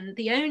for them,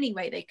 the only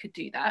way they could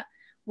do that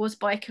was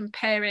by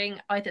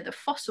comparing either the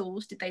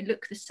fossils, did they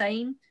look the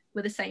same?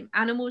 Were the same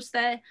animals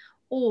there,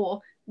 or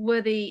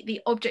were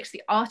the objects,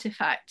 the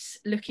artifacts,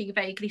 looking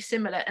vaguely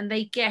similar? And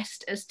they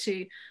guessed as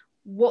to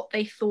what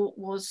they thought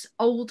was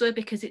older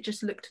because it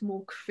just looked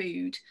more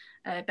crude,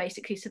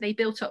 basically. So they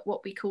built up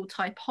what we call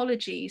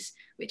typologies,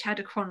 which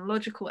had a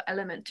chronological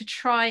element to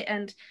try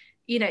and,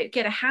 you know,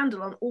 get a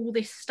handle on all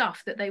this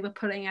stuff that they were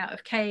pulling out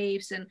of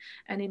caves and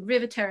in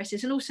river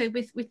terraces. And also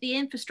with the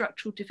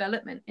infrastructural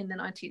development in the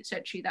 19th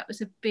century, that was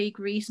a big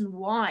reason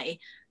why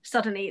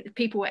suddenly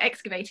people were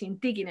excavating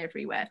and digging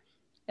everywhere.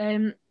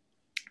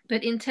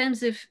 But in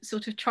terms of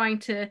sort of trying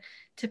to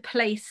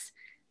place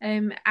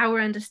our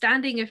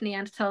understanding of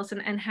Neanderthals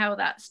and how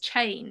that's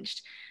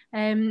changed,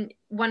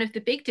 One of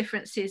the big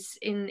differences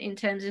in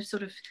terms of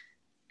sort of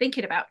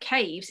thinking about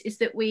caves is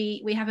that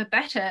we have a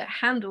better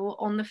handle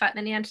on the fact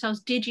that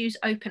Neanderthals did use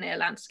open air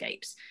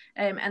landscapes,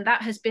 and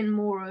that has been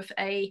more of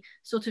a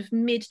sort of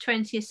mid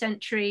 20th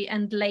century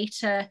and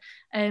later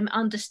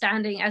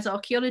understanding as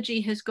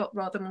archaeology has got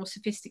rather more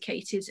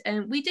sophisticated.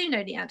 We do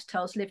know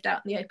Neanderthals lived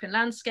out in the open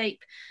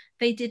landscape.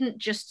 They didn't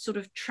just sort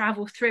of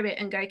travel through it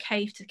and go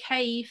cave to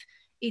cave.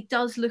 It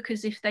does look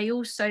as if they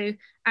also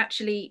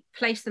actually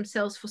placed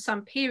themselves for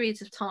some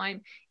periods of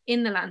time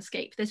in the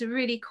landscape. There's a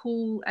really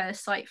cool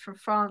site from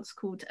France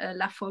called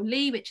La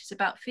Folie, which is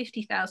about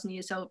 50,000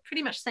 years old,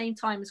 pretty much same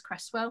time as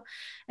Creswell.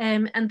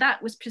 And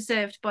that was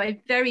preserved by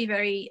very,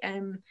 very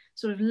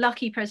sort of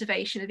lucky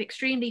preservation of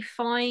extremely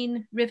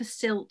fine river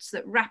silts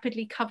that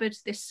rapidly covered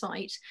this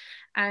site.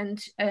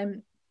 And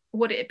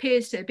what it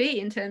appears to be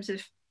in terms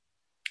of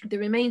the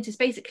remains is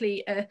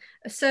basically a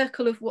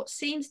circle of what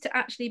seems to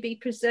actually be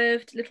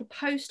preserved little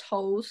post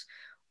holes,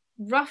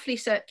 roughly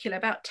circular,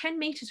 about 10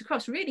 meters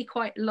across, really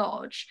quite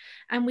large.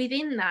 And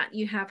within that,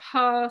 you have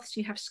hearths,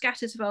 you have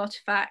scatters of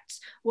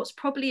artifacts, what's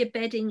probably a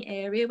bedding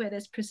area where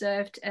there's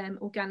preserved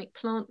organic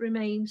plant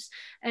remains.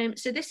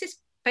 So this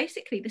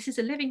is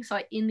a living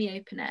site in the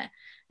open air.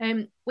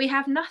 We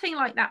have nothing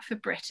like that for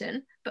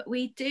Britain, but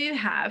we do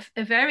have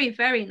a very,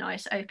 very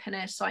nice open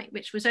air site,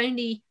 which was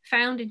only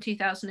found in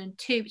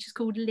 2002, which is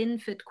called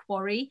Linford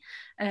Quarry,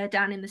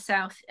 down in the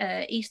south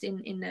east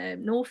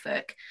in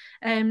Norfolk.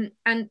 And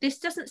this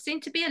doesn't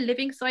seem to be a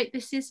living site.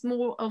 This is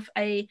more of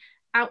a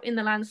out in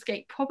the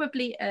landscape,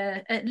 probably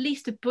at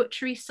least a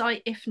butchery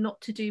site, if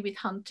not to do with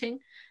hunting.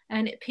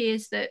 And it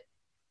appears that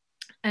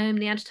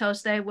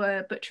Neanderthals there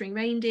were butchering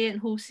reindeer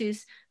and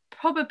horses,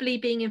 probably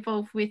being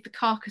involved with the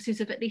carcasses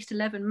of at least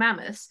 11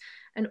 mammoths.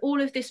 And all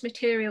of this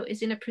material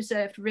is in a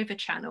preserved river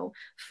channel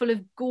full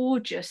of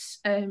gorgeous,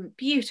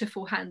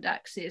 beautiful hand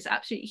axes,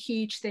 absolutely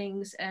huge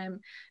things.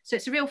 So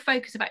it's a real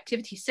focus of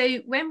activity. So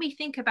when we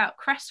think about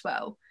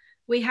Creswell,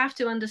 we have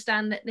to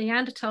understand that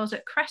Neanderthals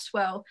at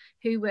Creswell,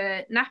 who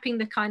were napping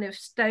the kind of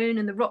stone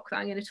and the rock that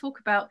I'm going to talk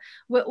about,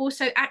 were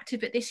also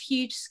active at this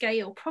huge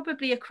scale,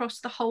 probably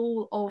across the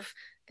whole of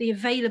the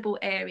available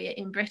area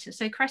in Britain.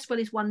 So Creswell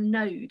is one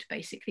node,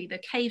 basically. The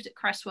caves at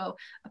Creswell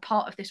are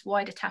part of this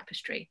wider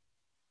tapestry.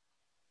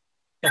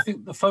 I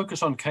think the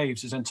focus on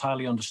caves is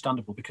entirely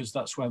understandable because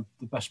that's where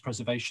the best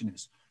preservation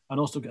is. And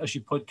also, as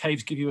you put,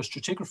 caves give you a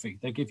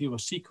stratigraphy. They give you a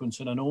sequence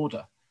and an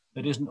order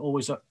that isn't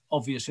always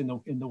obvious in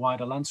the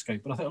wider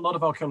landscape. But I think a lot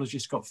of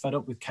archaeologists got fed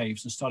up with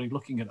caves and started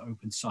looking at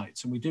open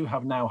sites. And we do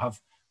now have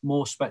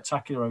more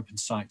spectacular open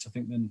sites, I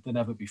think, than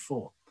ever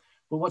before.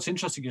 But what's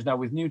interesting is now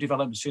with new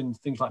developments in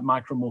things like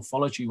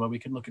micromorphology, where we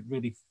can look at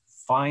really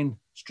fine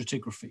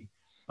stratigraphy,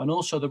 and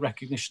also the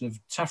recognition of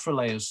tephra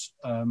layers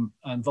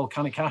and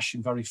volcanic ash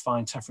in very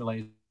fine tephra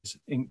layers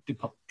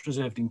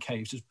preserved in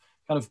caves,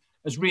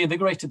 has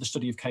reinvigorated the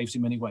study of caves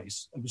in many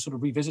ways. And we're sort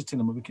of revisiting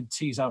them, and we can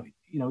tease out,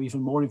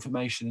 even more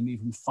information and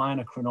even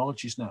finer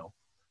chronologies now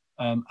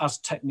as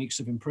techniques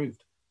have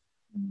improved.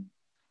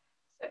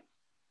 So,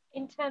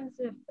 in terms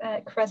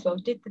of Creswell,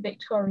 did the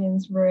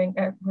Victorians ruin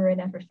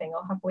everything,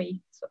 or have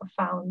we sort of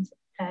found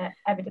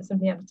evidence of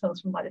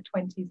Neanderthals from like the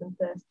 20s and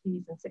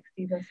 30s and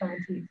 60s and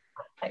 70s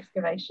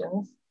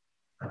excavations?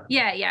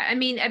 Yeah. I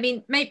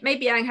mean,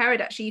 maybe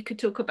Angharad, actually, you could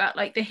talk about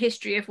like the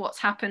history of what's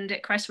happened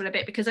at Creswell a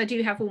bit, because I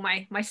do have all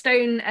my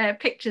stone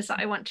pictures that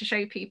I want to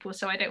show people,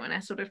 so I don't want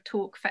to sort of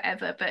talk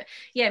forever. But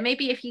yeah,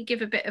 maybe if you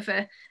give a bit of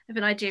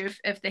an idea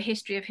of the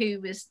history of who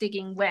was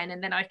digging when,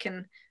 and then I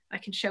can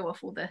show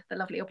off all the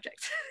lovely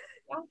objects.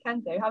 Yeah, I can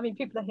do. I mean,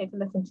 people are here to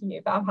listen to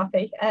you, but I'm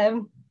happy.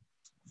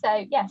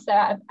 So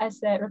as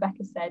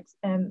Rebecca said,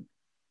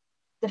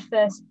 the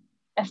first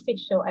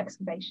official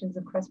excavations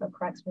of Creswell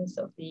Crags were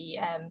sort of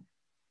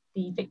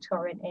the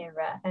Victorian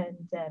era,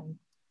 and it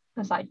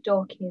was like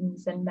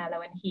Dawkins and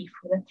Mello and Heath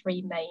were the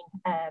three main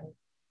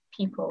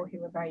people who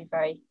were very,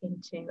 very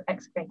into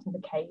excavating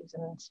the caves,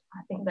 and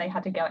I think they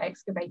had to go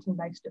excavating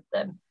most of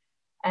them.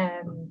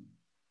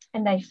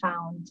 And they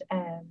found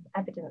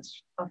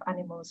evidence of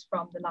animals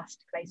from the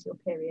last glacial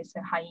period, so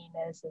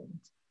hyenas and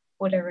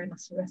woolly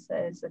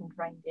rhinoceroses and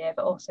reindeer,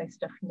 but also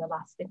stuff from the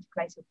last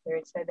interglacial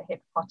period, so the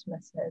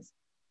hippopotamuses,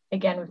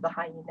 again with the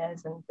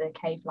hyenas and the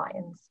cave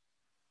lions.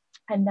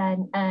 And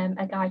then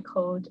a guy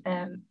called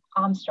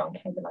Armstrong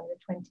came along in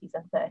the 20s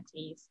and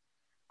 30s,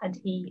 and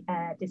he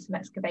did some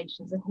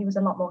excavations, and he was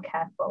a lot more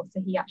careful.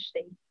 So he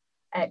actually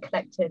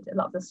collected a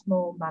lot of the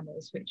small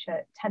mammals, which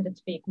tended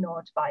to be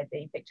ignored by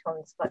the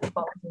Victorians, like the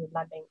voles and the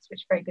lemmings,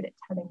 which are very good at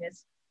telling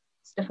us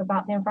stuff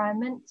about the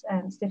environment.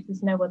 So if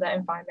there's no other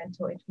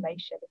environmental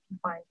information, if you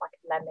find like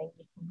a lemming,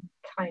 you can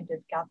kind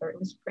of gather it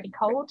was pretty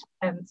cold,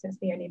 since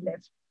they only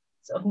lived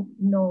sort of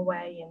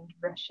Norway and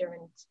Russia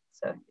and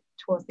sort of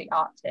towards the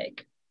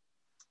Arctic.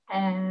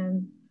 I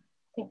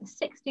think the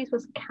 60s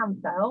was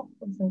Campbell,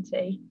 wasn't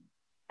he?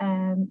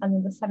 And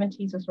then the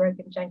 70s was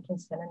Rogan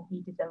Jenkinson, and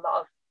he did a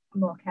lot of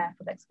more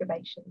careful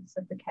excavations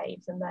of the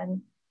caves. And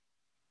then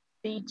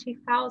the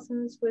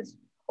 2000s was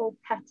Paul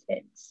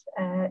Pettit,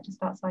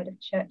 just outside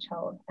of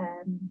Churchill,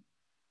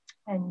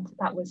 and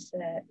that was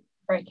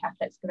very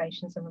careful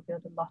excavations and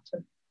revealed a lot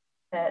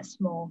of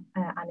small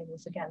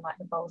animals again, like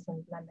the voles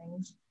and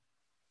lemmings.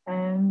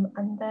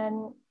 And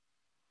then,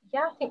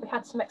 yeah, I think we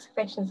had some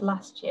excavations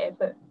last year,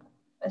 but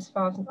as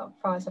far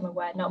as I'm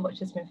aware, not much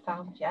has been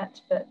found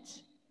yet. But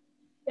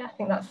yeah, I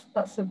think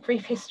that's a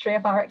brief history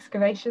of our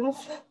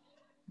excavations.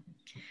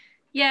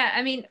 Yeah,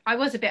 I mean, I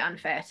was a bit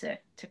unfair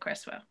to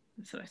Creswell,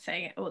 sort of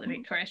saying it, all the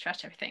Victoria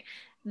trash, everything.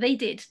 They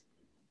did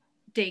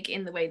dig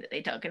in the way that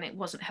they dug, and it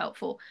wasn't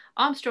helpful.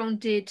 Armstrong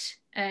did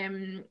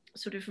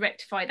sort of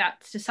rectify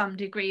that to some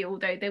degree,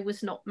 although there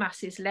was not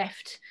masses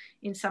left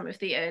in some of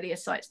the earlier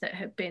sites that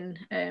had been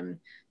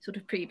sort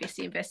of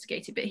previously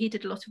investigated, but he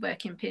did a lot of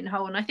work in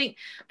Pinhole. And I think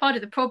part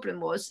of the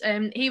problem was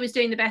he was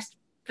doing the best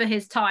for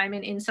his time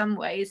in some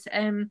ways,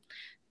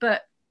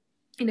 but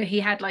you know, he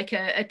had like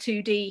a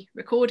 2D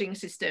recording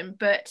system,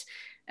 but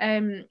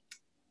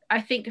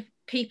I think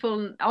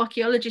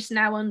archaeologists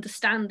now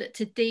understand that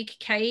to dig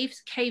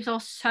caves are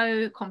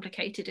so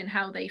complicated in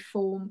how they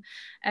form.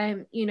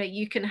 You know,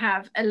 you can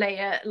have a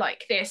layer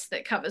like this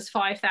that covers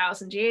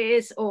 5,000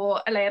 years,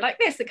 or a layer like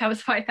this that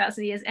covers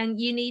 5,000 years, and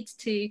you need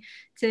to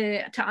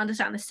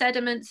understand the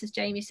sediments. As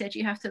Jamie said,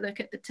 you have to look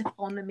at the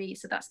toponymy,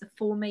 so that's the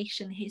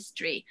formation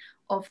history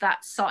of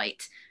that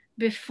site,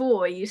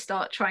 before you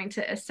start trying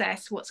to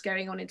assess what's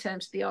going on in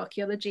terms of the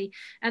archaeology.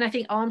 And I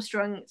think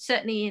Armstrong,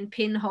 certainly in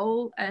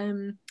Pinhole,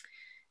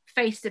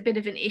 faced a bit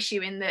of an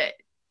issue in that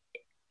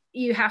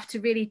you have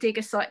to really dig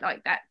a site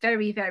like that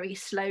very, very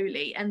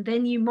slowly, and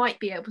then you might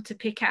be able to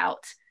pick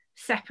out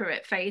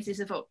separate phases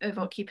of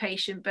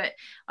occupation. But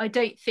I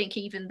don't think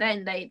even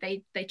then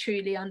they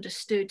truly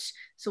understood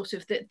sort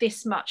of that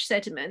this much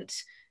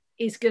sediment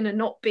is going to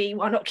not be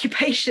one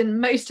occupation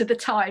most of the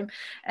time.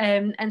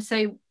 And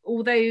so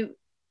although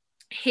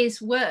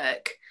his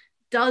work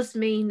does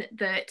mean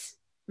that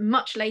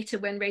much later,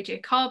 when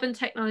radiocarbon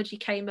technology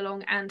came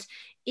along, and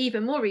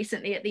even more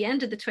recently at the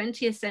end of the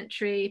 20th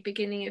century,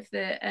 beginning of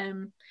the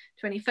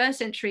 21st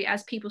century,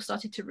 as people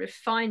started to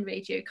refine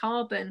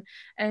radiocarbon,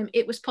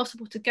 it was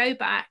possible to go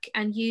back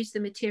and use the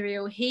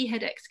material he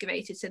had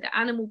excavated, so the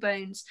animal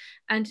bones,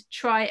 and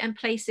try and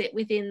place it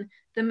within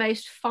the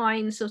most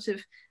fine sort of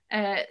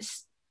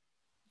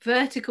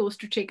vertical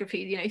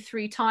stratigraphy, you know,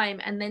 through time,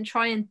 and then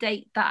try and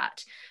date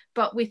that.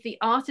 But with the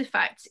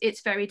artifacts,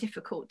 it's very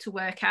difficult to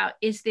work out,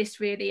 is this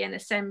really an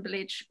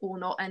assemblage or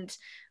not? And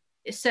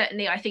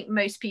certainly I think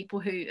most people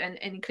who, and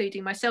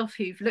including myself,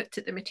 who've looked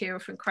at the material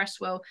from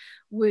Creswell,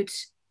 would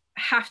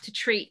have to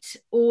treat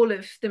all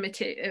of the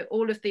material,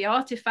 all of the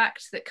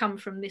artifacts that come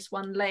from this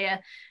one layer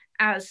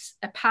as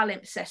a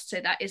palimpsest.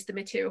 So that is the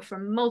material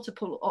from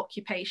multiple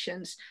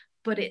occupations,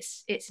 but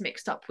it's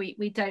mixed up.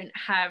 We don't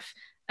have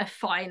a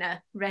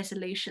finer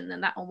resolution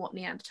than that on what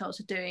Neanderthals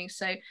are doing.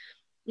 So,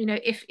 you know,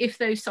 if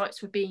those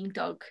sites were being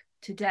dug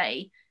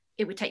today,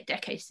 it would take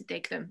decades to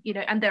dig them, you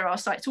know, and there are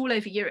sites all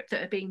over Europe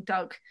that are being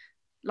dug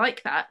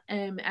like that,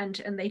 and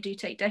they do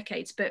take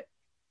decades. But,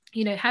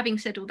 you know, having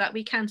said all that,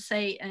 we can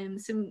say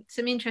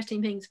some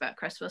interesting things about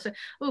Creswell. So,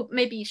 oh,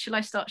 maybe shall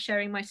I start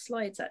sharing my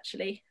slides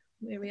actually?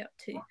 Where are we up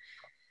to?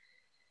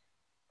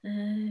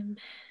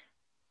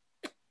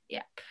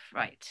 Yep,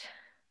 right.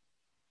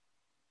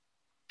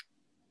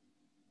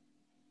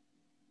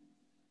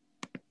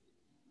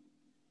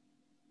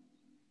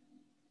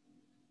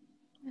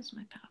 Where's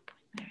my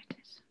PowerPoint? There it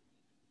is.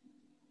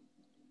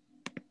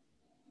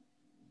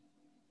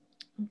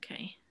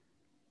 Okay.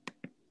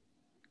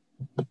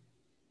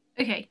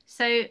 Okay,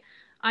 so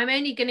I'm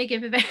only going to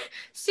give a very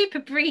super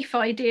brief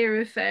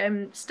idea of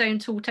stone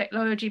tool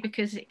technology,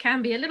 because it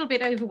can be a little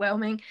bit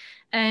overwhelming.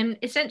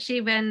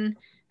 Essentially, when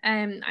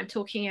I'm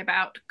talking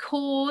about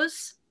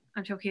cores,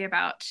 I'm talking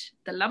about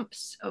the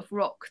lumps of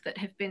rock that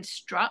have been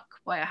struck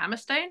by a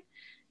hammerstone,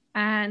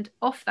 and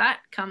off that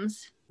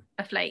comes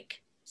a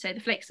flake. So the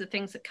flakes are the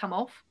things that come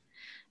off.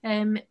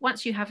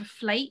 Once you have a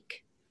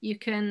flake, you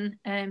can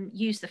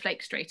use the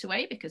flake straight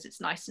away because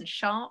it's nice and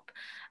sharp.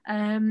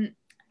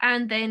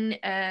 And then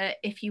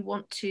if you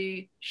want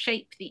to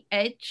shape the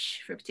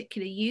edge for a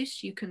particular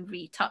use, you can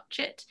retouch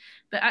it.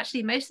 But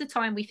actually, most of the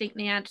time, we think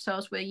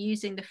Neanderthals were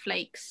using the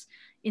flakes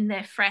in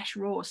their fresh,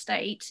 raw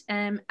state,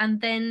 and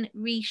then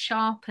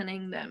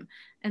resharpening them.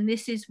 And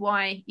this is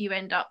why you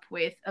end up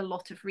with a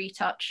lot of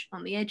retouch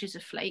on the edges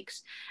of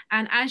flakes.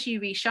 And as you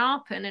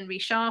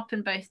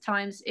resharpen both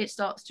times, it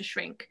starts to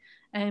shrink.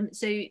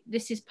 So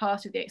this is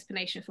part of the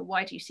explanation for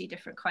why do you see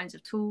different kinds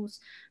of tools.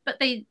 But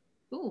they,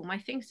 oh, my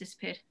thing's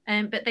disappeared.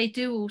 But they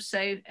do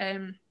also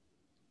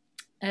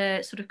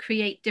sort of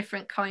create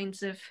different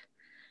kinds of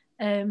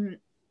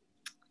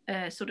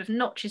sort of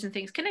notches and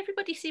things. Can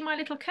everybody see my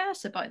little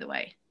cursor, by the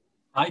way?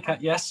 I can,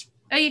 yes.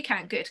 Oh, you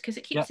can, good, because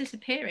it keeps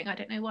disappearing. I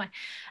don't know why.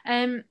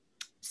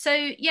 So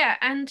yeah,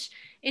 and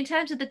in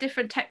terms of the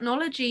different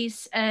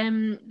technologies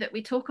that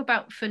we talk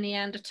about for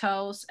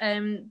Neanderthals,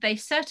 they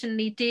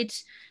certainly did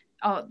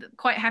are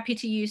quite happy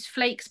to use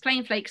flakes,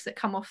 plain flakes that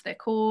come off their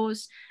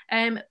cores,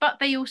 but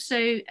they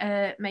also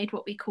made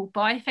what we call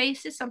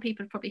bifaces. Some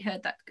people have probably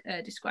heard that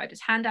described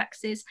as hand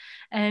axes,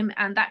 and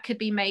that could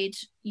be made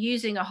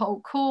using a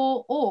whole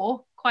core,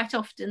 or quite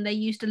often they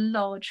used a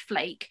large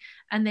flake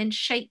and then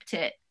shaped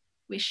it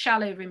with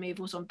shallow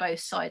removals on both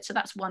sides. So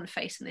that's one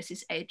face, and this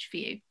is edge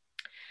view.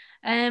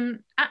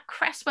 At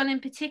Creswell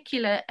in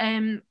particular,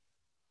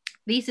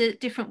 these are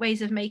different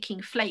ways of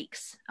making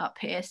flakes up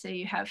here. So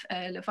you have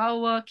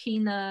Levallois,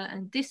 Quina,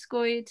 and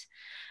Discoid.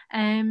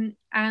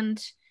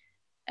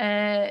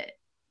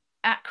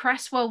 At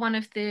Creswell, one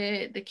of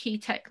the key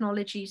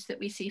technologies that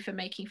we see for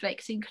making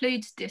flakes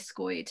includes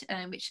Discoid,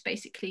 which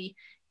basically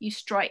you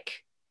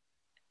strike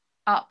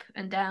up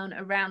and down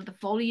around the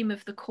volume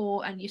of the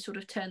core, and you sort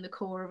of turn the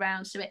core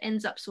around. So it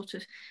ends up sort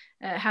of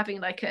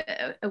having like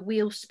a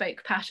wheel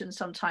spoke pattern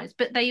sometimes.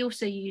 But they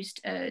also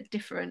used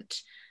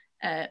different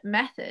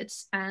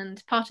methods,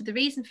 and part of the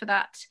reason for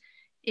that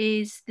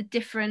is the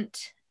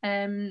different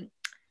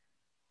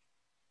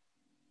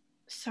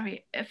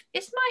sorry,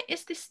 is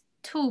this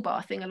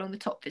toolbar thing along the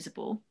top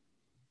visible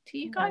to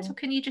you guys? No. Or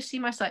can you just see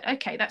my slide?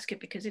 Okay, that's good,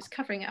 because it's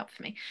covering it up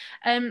for me.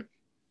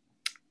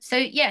 So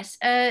yes,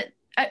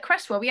 at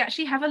Creswell, we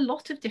actually have a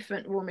lot of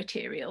different raw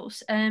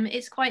materials.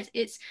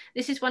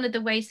 This is one of the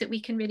ways that we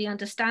can really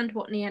understand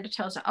what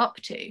Neanderthals are up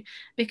to,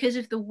 because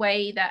of the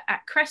way that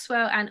at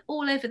Creswell and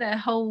all over their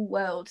whole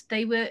world,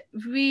 they were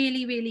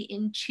really, really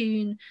in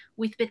tune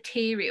with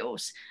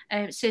materials.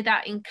 So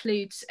that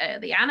includes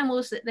the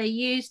animals that they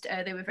used.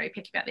 They were very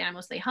picky about the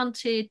animals they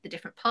hunted, the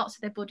different parts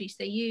of their bodies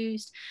they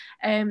used.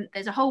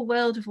 There's a whole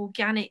world of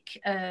organic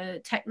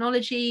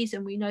technologies,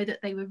 and we know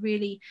that they were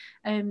really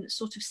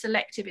sort of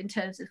selective in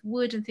terms of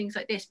wood and things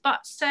like this.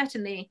 But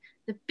certainly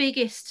the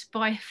biggest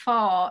by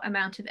far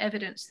amount of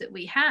evidence that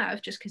we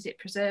have, just because it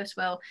preserves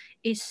well,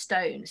 is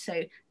stone,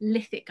 so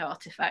lithic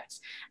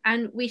artifacts.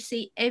 And we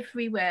see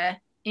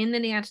everywhere in the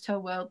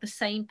Neanderthal world the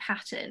same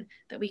pattern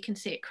that we can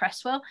see at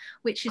Creswell,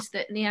 which is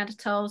that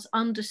Neanderthals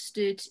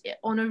understood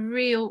on a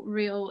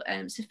real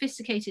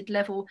sophisticated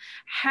level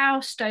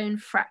how stone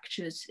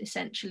fractures.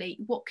 Essentially,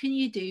 what can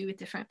you do with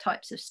different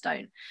types of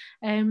stone?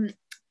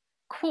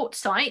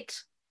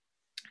 Quartzite,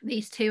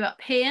 these two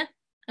up here,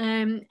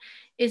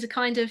 is a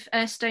kind of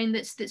stone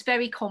that's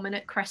very common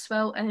at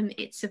Creswell.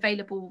 It's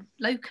available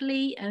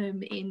locally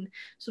in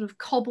sort of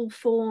cobble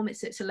form.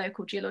 It's a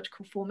local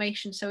geological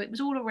formation, so it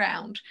was all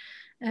around.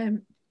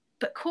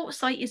 But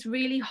quartzite is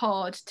really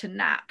hard to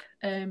nap.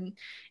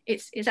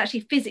 It's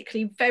actually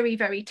physically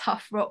very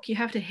tough rock. You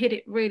have to hit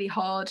it really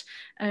hard.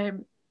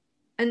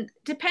 And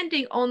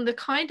depending on the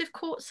kind of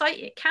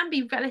quartzite, it can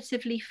be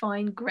relatively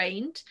fine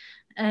grained,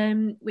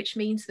 which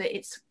means that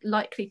it's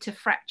likely to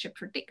fracture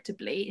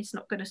predictably. It's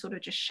not going to sort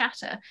of just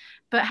shatter.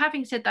 But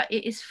having said that,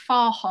 it is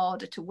far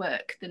harder to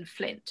work than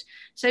flint.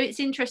 So it's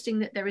interesting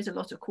that there is a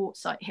lot of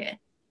quartzite here.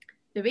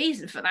 The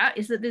reason for that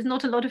is that there's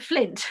not a lot of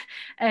flint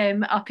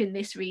up in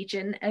this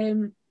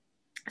region.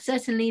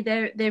 Certainly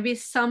there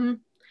is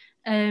some,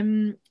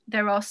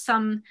 there are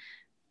some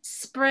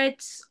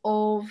spreads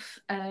of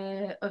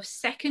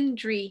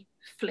secondary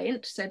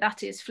flint, so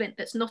that is flint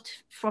that's not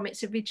from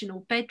its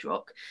original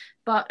bedrock,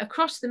 but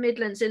across the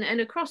Midlands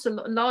and across a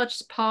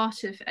large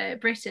part of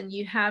Britain,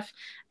 you have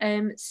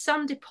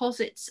some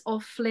deposits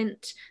of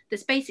flint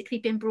that's basically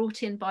been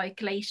brought in by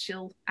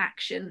glacial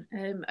action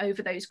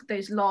over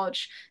those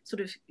large sort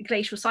of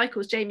glacial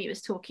cycles Jamie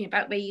was talking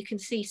about, where you can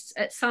see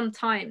at some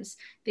times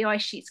the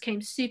ice sheets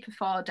came super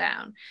far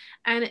down,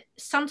 and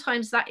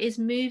sometimes that is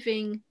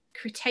moving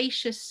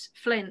Cretaceous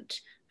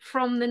flint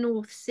from the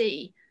North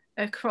Sea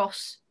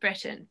across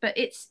Britain. But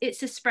it's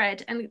a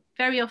spread, and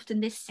very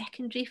often this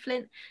secondary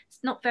flint,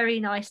 it's not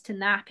very nice to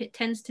nap. It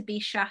tends to be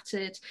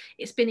shattered.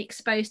 It's been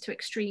exposed to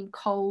extreme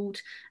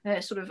cold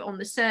sort of on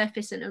the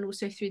surface and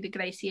also through the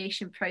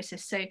glaciation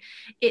process, so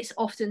it's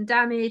often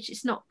damaged.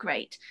 It's not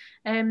great.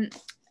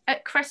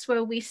 At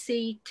Creswell we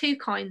see two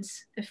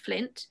kinds of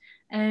flint.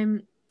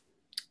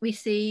 We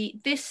see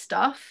this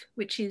stuff,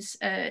 which is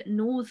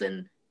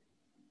northern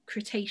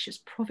Cretaceous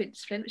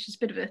province flint, which is a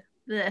bit of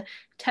the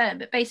term,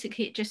 but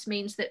basically it just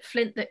means that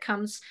flint that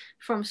comes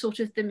from sort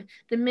of the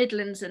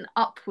Midlands and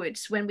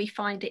upwards when we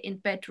find it in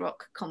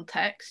bedrock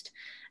context.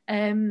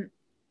 And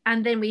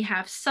then we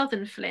have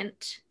southern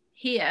flint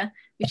here,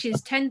 which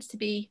tends to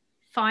be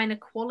finer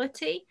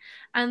quality,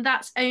 and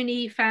that's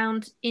only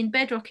found in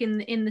bedrock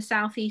in the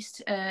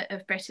southeast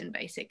of Britain,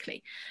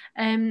 basically.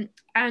 And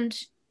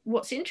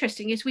what's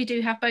interesting is we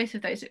do have both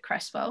of those at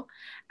Creswell,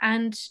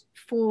 and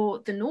for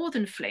the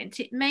northern flint,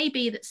 it may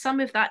be that some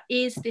of that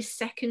is this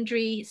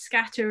secondary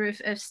scatter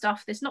of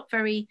stuff. There's not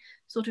very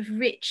sort of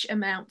rich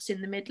amounts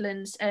in the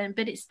Midlands,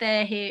 but it's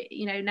there here,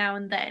 you know, now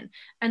and then.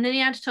 And the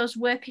Neanderthals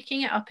were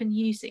picking it up and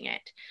using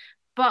it,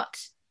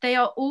 but they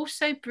are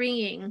also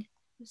bringing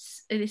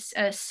this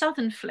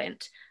southern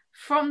flint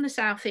from the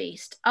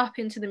southeast up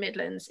into the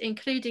Midlands,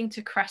 including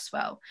to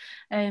Creswell.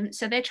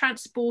 So they're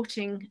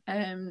transporting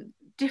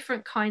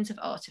different kinds of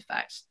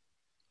artifacts.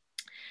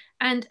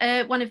 And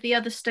one of the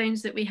other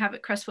stones that we have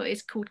at Creswell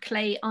is called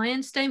clay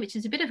ironstone, which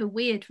is a bit of a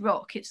weird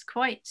rock. It's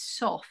quite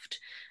soft,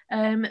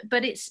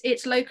 but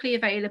it's locally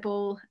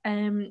available.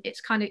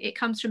 It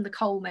comes from the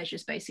coal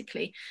measures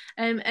basically,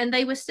 and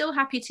they were still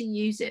happy to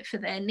use it for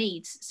their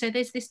needs. So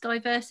there's this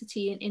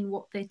diversity in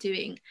what they're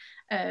doing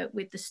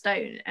with the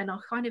stone, and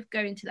I'll kind of go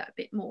into that a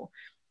bit more.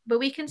 But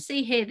we can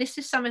see here, this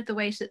is some of the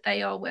ways that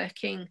they are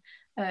working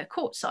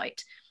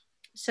quartzite.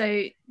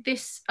 So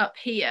this up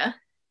here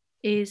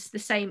is the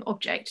same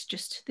object,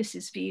 just this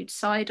is viewed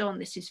side on,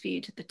 this is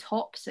viewed at the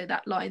top. So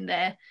that line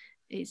there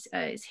is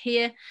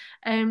here.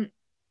 And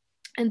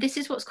this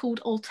is what's called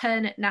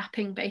alternate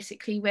napping,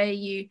 basically, where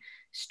you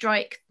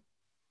strike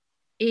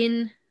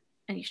in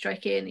and you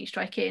strike in and you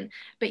strike in,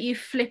 but you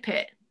flip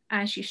it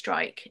as you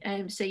strike.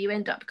 So you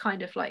end up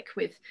kind of like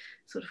with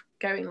sort of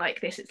going like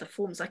this. It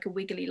forms like a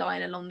wiggly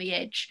line along the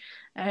edge.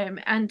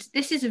 And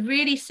this is a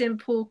really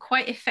simple,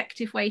 quite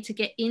effective way to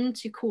get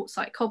into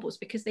quartzite cobbles,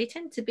 because they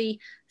tend to be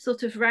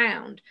sort of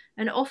round,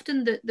 and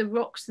often the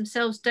rocks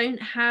themselves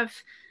don't have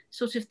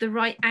sort of the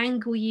right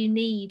angle you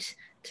need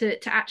to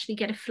actually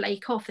get a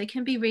flake off. They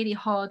can be really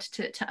hard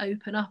to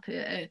open up,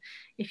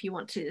 if you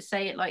want to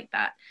say it like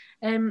that.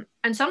 And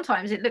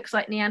sometimes it looks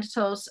like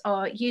Neanderthals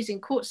are using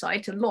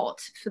quartzite a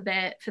lot for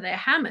their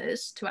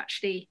hammers to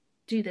actually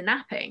do the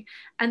napping,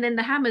 and then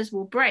the hammers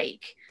will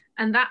break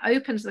and that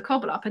opens the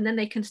cobble up, and then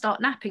they can start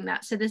napping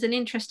that. So there's an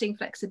interesting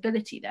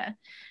flexibility there.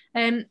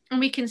 And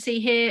we can see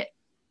here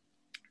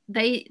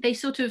they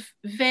sort of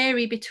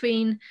vary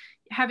between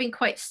having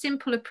quite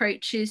simple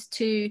approaches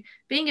to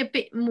being a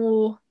bit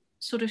more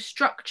sort of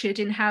structured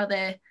in how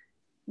they're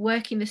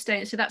working the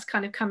stone. So that's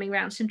kind of coming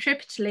around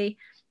centripetally.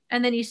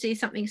 And then you see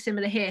something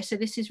similar here. So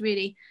this is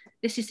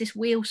this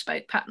wheel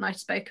spoke pattern I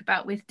spoke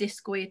about with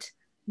discoid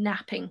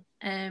napping.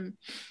 And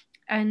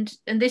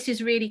this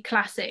is really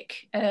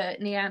classic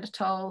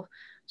Neanderthal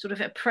sort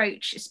of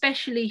approach,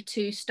 especially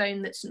to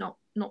stone that's not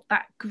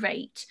that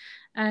great.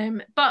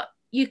 But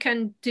you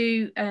can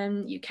do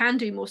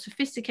more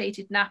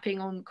sophisticated napping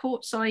on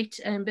quartzite,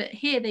 but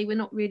here they were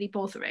not really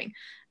bothering,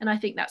 and I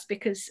think that's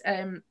because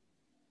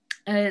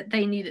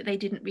they knew that they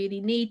didn't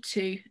really need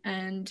to,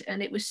 and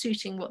it was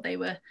suiting what they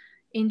were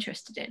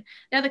interested in.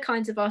 The other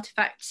kinds of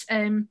artifacts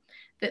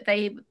that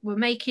they were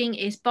making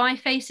is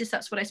bifaces.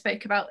 That's what I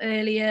spoke about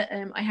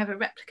earlier. I have a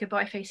replica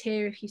biface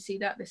here. If you see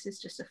that, this is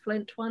just a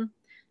flint one.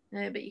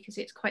 But you can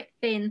see it's quite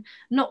thin.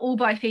 Not all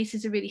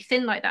bifaces are really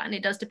thin like that, and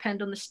it does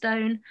depend on the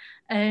stone.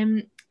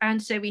 And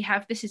so we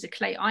have, this is a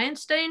clay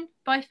ironstone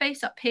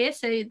biface up here.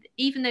 So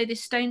even though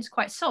this stone's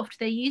quite soft,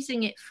 they're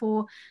using it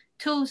for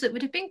tools that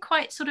would have been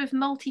quite sort of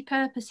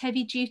multi-purpose,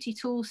 heavy-duty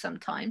tools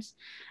sometimes.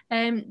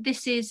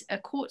 This is a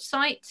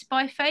quartzite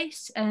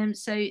biface.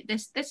 So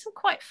there's some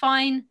quite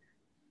fine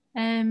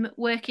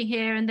working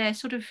here, and they're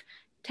sort of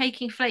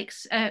taking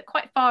flakes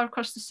quite far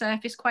across the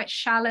surface, quite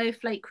shallow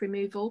flake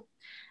removal.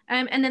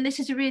 And then this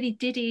is a really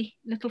diddy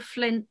little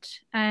flint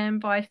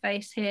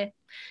biface here.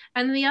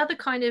 And the other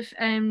kind of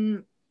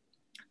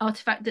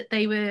artifact that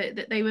they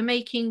were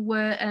making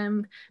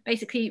were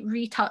basically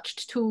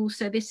retouched tools.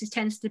 So this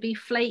tends to be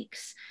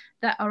flakes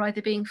that are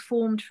either being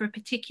formed for a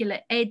particular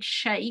edge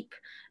shape,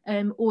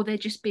 or they're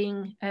just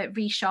being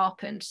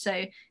resharpened.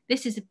 So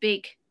this is a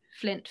big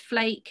flint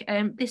flake.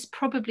 This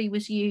probably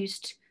was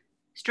used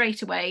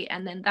straight away,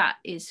 and then that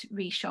is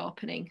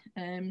resharpening.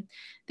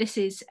 This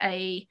is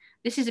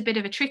a bit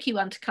of a tricky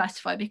one to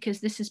classify, because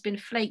this has been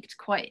flaked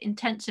quite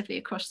intensively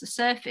across the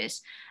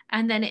surface,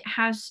 and then it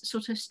has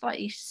sort of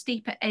slightly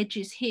steeper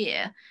edges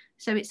here,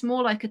 so it's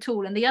more like a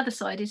tool, and the other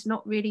side is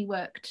not really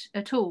worked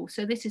at all.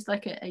 So this is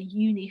like a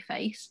uni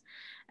face.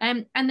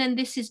 And then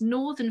this is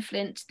northern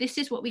flint. This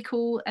is what we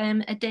call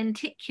a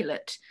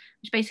denticulate,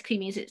 which basically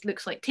means it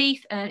looks like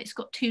teeth, and it's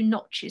got two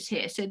notches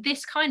here. So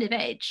this kind of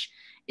edge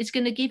is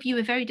going to give you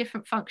a very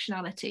different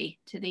functionality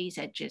to these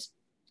edges.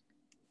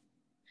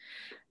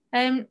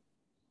 I'm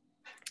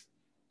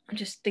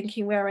just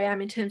thinking where I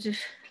am in terms of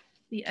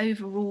the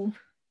overall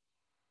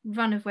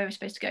run of where we're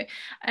supposed to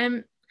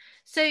go.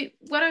 So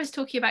what I was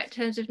talking about in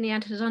terms of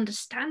Neanderthals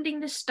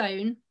understanding the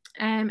stone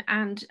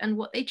and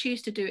what they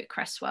choose to do at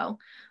Creswell,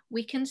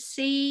 we can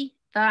see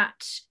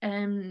that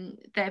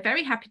they're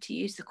very happy to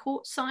use the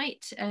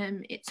quartzite.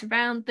 It's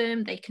around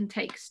them, they can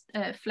take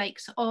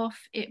flakes off,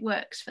 it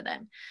works for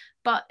them.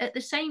 But at the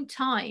same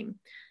time,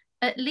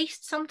 at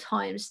least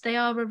sometimes they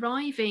are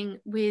arriving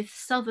with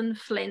southern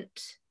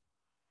flint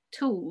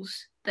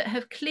tools that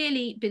have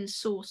clearly been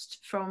sourced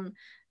from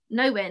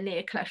nowhere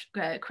near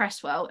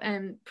Creswell,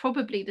 and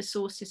probably the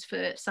sources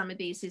for some of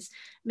these is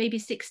maybe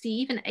 60,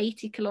 even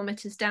 80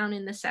 kilometers down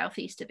in the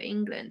southeast of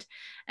England.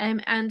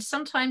 And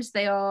sometimes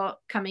they are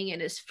coming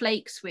in as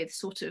flakes with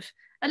sort of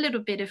a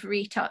little bit of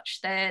retouch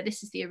there.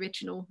 This is the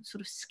original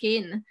sort of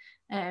skin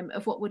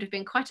of what would have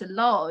been quite a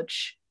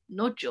large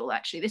nodule.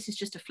 Actually, this is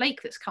just a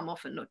flake that's come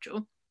off a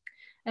nodule.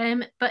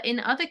 But in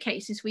other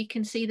cases, we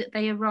can see that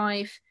they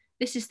arrive,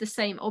 this is the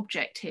same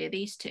object here,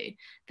 these two,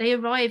 they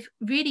arrive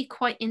really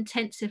quite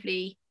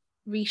intensively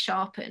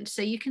resharpened.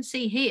 So you can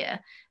see here,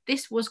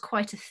 this was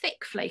quite a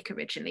thick flake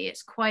originally.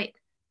 It's quite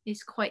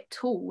is quite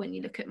tall when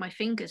you look at my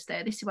fingers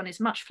there. This one is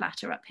much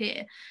flatter up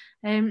here.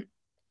 And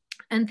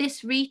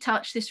this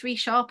retouch, this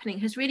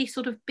resharpening has really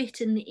sort of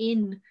bitten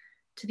in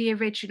to the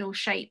original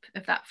shape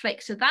of that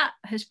flake. So that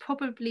has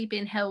probably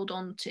been held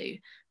on to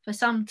for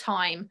some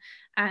time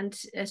and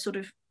sort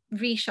of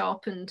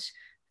resharpened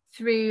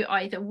through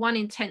either one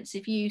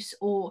intensive use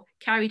or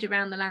carried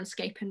around the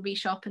landscape and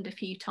resharpened a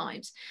few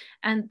times.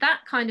 And that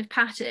kind of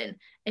pattern,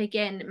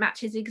 again,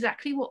 matches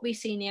exactly what we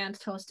see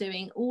Neanderthals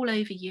doing all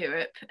over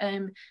Europe.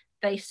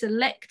 They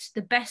select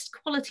the best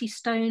quality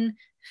stone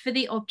for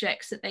the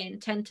objects that they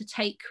intend to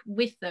take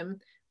with them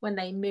when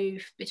they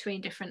move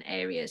between different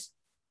areas.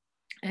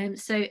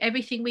 So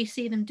everything we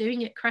see them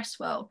doing at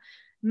Creswell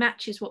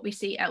matches what we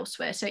see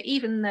elsewhere. So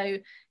even though,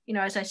 you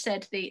know, as I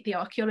said, the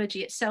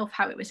archaeology itself,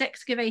 how it was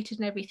excavated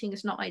and everything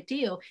is not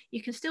ideal,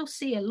 you can still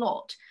see a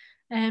lot.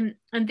 And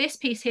this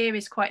piece here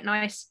is quite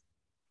nice.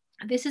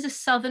 This is a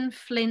southern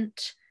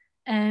flint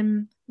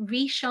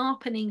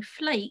resharpening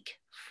flake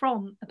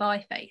from a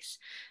biface.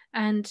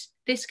 And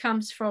this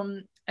comes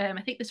from,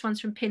 I think this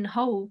one's from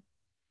Pinhole.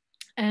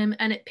 And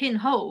at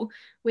Pinhole,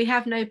 we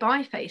have no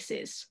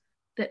bifaces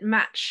that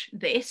match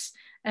this.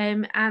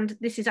 And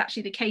this is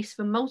actually the case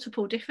for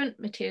multiple different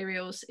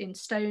materials in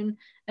stone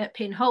at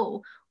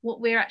Pinhole.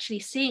 What we're actually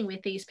seeing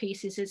with these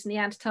pieces is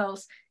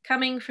Neanderthals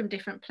coming from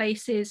different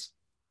places,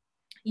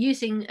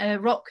 using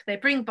rock. They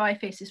bring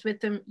bifaces with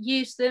them,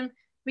 use them,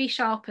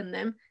 resharpen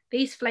them.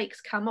 These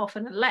flakes come off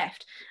and are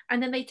left,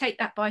 and then they take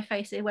that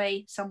biface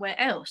away somewhere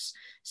else.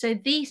 So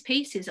these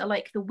pieces are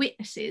like the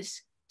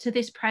witnesses to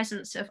this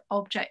presence of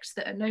objects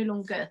that are no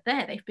longer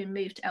there. They've been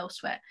moved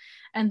elsewhere.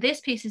 And this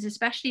piece is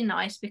especially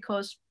nice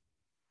because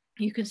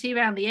you can see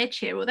around the edge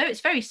here, although it's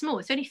very small,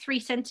 it's only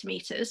 3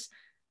 centimeters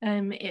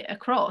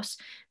across.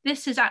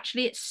 This has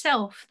actually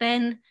itself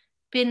then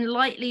been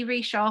lightly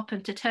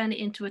resharpened to turn it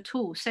into a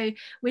tool. So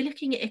we're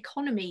looking at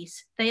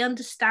economies. They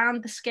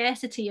understand the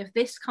scarcity of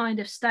this kind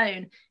of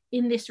stone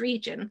in this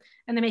region,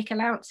 and they make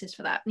allowances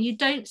for that. And you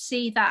don't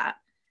see that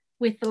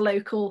with the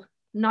local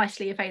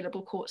nicely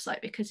available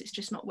quartzite because it's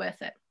just not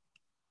worth it.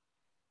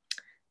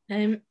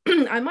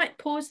 I might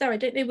pause there. I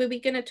don't know, were we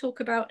going to talk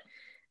about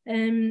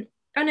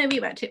oh no, we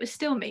weren't. It was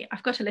still me.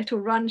 I've got a little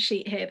run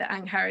sheet here that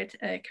Angharad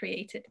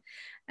created.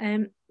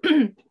 Can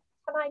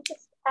I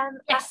just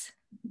yes,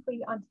 before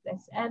you answer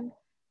this,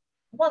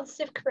 once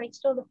they've created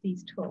all of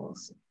these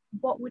tools,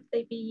 what would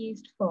they be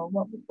used for?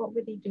 What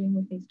were they doing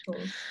with these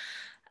tools?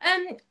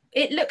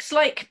 It looks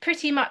like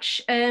pretty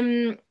much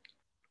in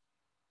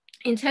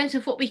terms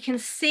of what we can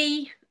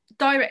see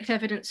direct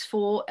evidence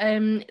for,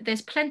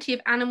 there's plenty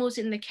of animals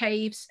in the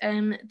caves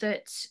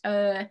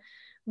that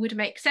would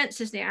make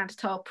sense as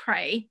Neanderthal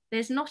prey.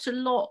 There's not a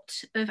lot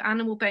of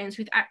animal bones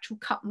with actual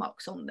cut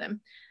marks on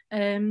them.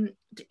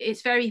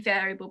 It's very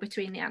variable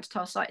between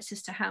Neanderthal sites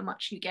as to how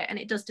much you get, and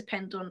it does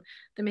depend on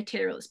the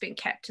material that's been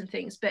kept and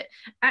things. But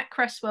at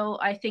Creswell,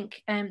 I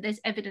think there's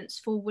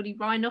evidence for woolly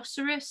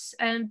rhinoceros,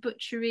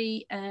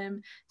 butchery,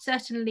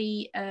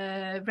 certainly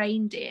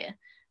reindeer,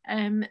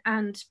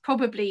 and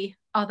probably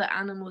other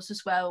animals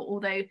as well,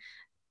 although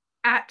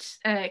at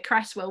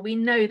Creswell, we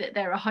know that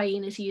there are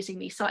hyenas using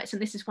these sites,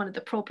 and this is one of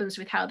the problems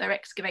with how they're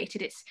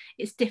excavated.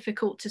 It's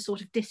difficult to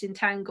sort of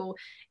disentangle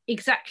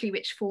exactly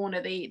which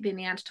fauna the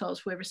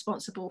Neanderthals were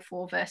responsible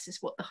for versus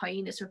what the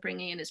hyenas were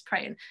bringing in as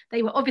prey. And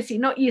they were obviously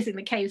not using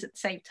the caves at the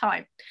same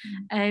time.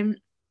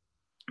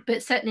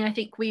 But certainly I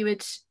think we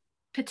would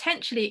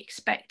potentially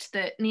expect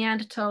that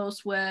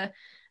Neanderthals were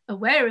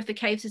aware of the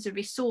caves as a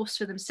resource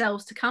for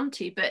themselves to come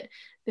to. But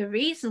the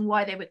reason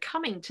why they were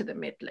coming to the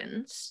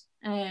Midlands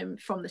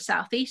from the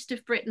southeast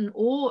of Britain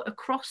or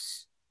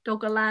across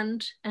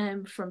Doggerland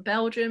from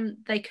Belgium,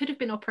 they could have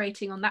been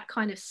operating on that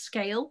kind of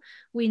scale.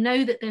 We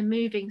know that they're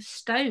moving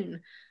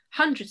stone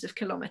hundreds of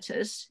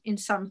kilometers in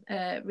some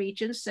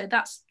regions, so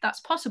that's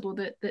possible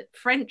that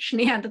French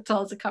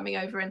Neanderthals are coming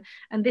over,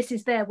 and this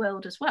is their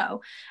world as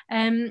well.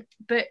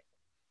 But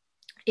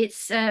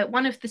it's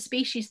one of the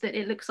species that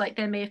it looks like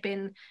there may have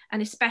been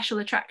an special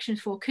attraction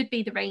for could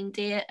be the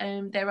reindeer.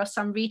 There are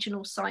some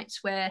regional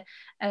sites where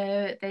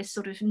there's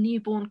sort of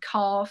newborn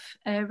calf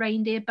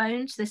reindeer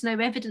bones. There's no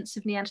evidence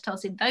of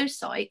Neanderthals in those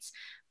sites,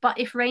 but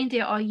if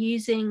reindeer are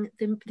using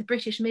the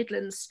British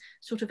Midlands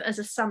sort of as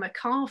a summer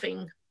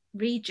calving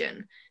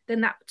region,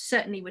 then that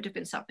certainly would have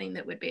been something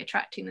that would be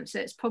attracting them. So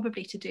it's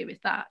probably to do with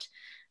that.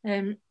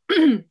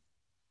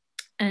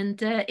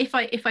 And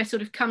if I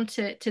sort of come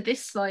to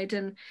this slide,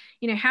 and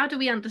you know, how do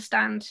we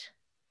understand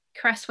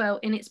Creswell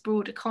in its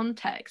broader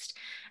context?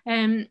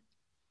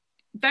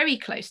 Very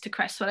close to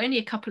Creswell, only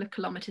a couple of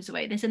kilometers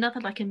away, there's another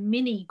like a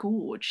mini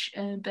gorge,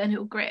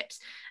 Burnhill Grips,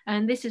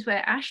 and this is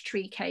where Ash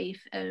Tree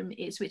Cave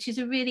is, which is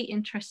a really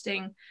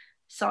interesting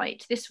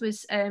site. This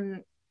was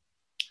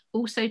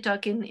also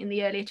dug in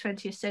the earlier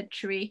 20th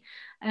century.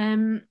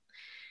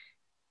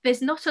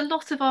 There's not a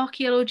lot of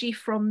archaeology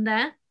from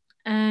there.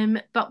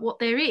 But what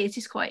there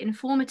is quite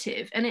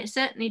informative, and it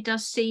certainly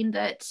does seem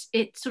that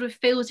it sort of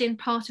fills in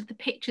part of the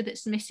picture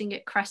that's missing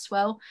at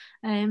Creswell.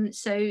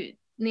 So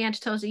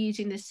Neanderthals are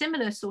using the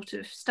similar sort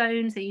of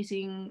stones. They're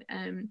using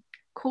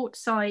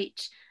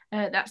quartzite.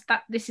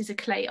 This is a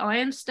clay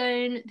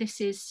ironstone.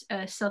 This is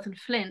southern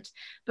flint.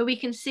 But we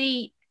can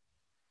see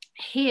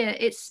here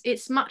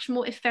it's much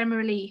more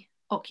ephemerally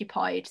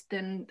occupied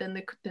than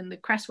the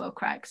Creswell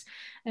crags.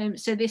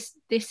 So this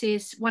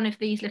is one of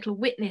these little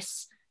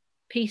witness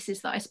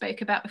pieces that I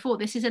spoke about before.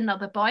 This is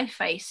another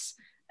biface,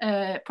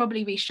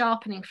 probably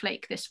resharpening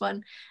flake, this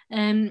one.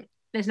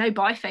 There's no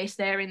biface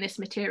there in this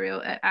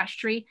material at ash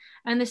tree,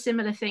 and the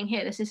similar thing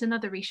here. This is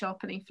another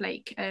resharpening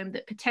flake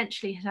that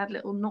potentially has had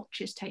little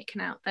notches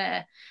taken out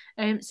there.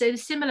 So the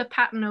similar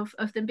pattern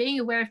of them being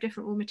aware of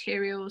different raw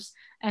materials,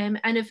 and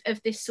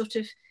of this sort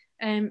of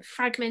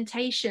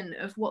fragmentation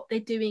of what they're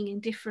doing in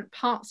different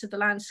parts of the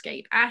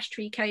landscape. Ash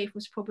Tree Cave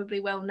was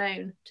probably well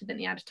known to the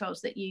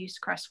Neanderthals that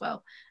used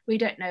Creswell. We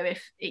don't know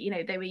if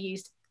they were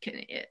used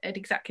at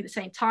exactly the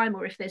same time,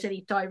 or if there's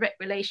any direct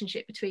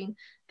relationship between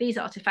these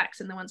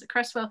artifacts and the ones at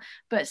Creswell,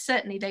 but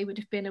certainly they would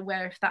have been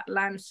aware of that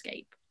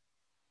landscape.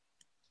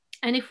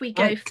 And if we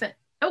go for,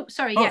 oh,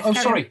 sorry, yes. Oh,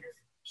 sorry.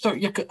 So,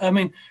 yeah, I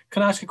mean,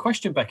 can I ask a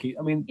question, Becky?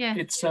 I mean, yeah.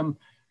 It's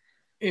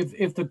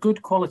if the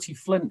good quality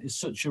flint is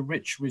such a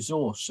rich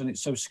resource and it's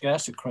so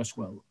scarce at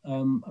Creswell,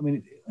 I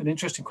mean, an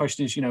interesting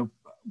question is,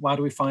 why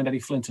do we find any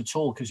flint at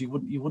all? Because you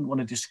wouldn't want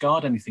to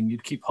discard anything.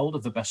 You'd keep hold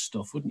of the best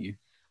stuff, wouldn't you?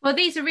 Well,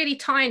 these are really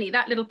tiny.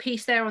 That little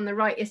piece there on the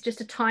right is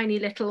just a tiny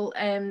little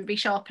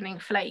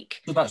resharpening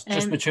flake. So that's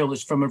just material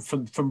that's from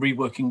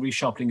reworking,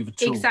 resharpening of a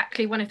tool.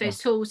 Exactly, one of those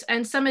tools.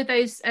 And some of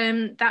those,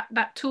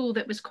 that tool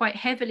that was quite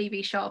heavily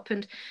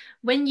resharpened,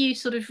 when you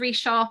sort of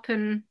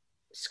resharpen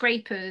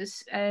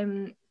scrapers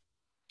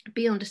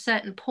beyond a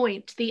certain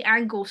point, the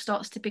angle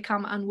starts to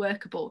become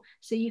unworkable.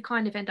 So you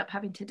kind of end up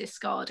having to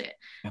discard it.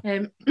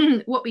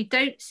 Yeah. What we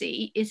don't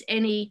see is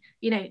any,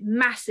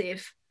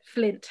 massive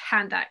flint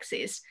hand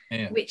axes,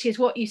 which is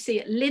what you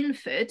see at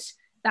Linford,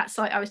 that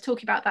site I was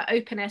talking about, that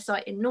open air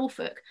site in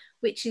Norfolk,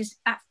 which is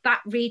at that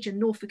region.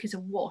 Norfolk is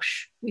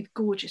awash with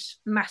gorgeous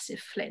massive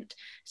flint,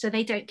 so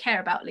they don't care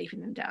about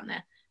leaving them down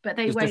there. But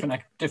they won't.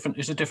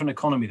 It's a different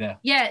economy there.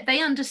 Yeah,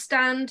 they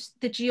understand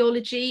the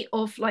geology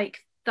of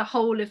like the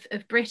whole of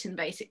Britain,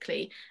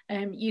 basically.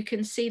 You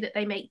can see that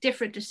they make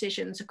different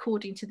decisions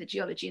according to the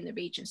geology in the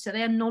region, so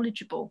they are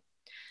knowledgeable.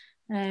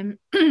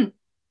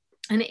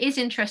 And it is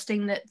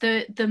interesting that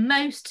the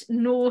most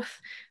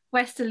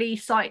northwesterly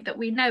site that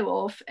we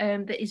know of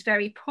that is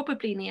very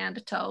probably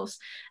Neanderthals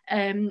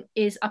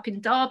is up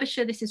in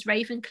Derbyshire. This is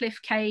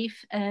Ravencliff Cave.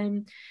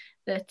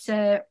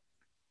 That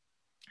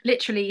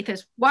literally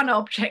there's one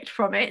object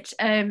from it.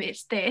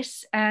 It's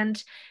this,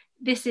 and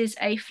this is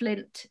a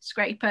flint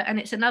scraper, and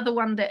it's another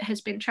one that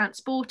has been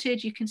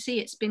transported. You can see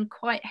it's been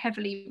quite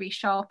heavily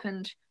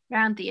resharpened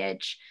around the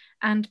edge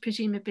and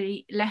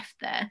presumably left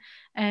there.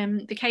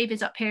 The cave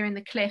is up here in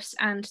the cliffs,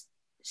 and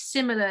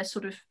similar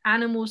sort of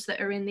animals that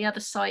are in the other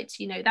sites,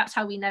 that's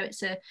how we know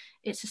it's a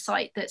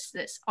site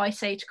that's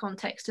Ice Age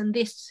context. And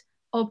this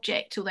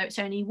object, although it's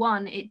only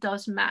one, it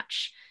does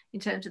match in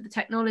terms of the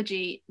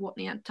technology what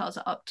Neanderthals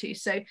are up to.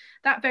 So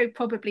that very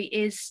probably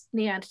is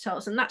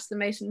Neanderthals, and that's the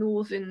most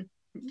northern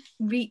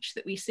reach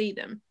that we see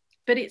them.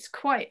 But it's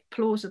quite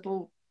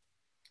plausible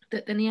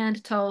that the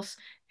Neanderthals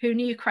who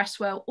knew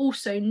Creswell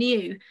also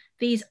knew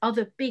these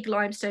other big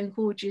limestone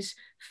gorges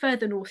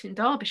further north in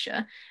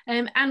Derbyshire.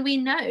 And we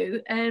know,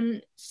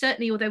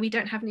 certainly, although we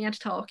don't have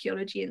Neanderthal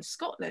archaeology in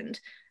Scotland,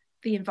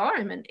 the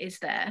environment is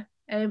there.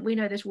 We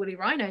know there's woolly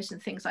rhinos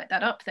and things like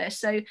that up there.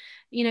 So,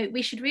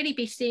 we should really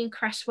be seeing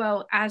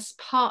Creswell as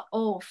part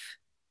of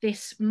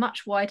this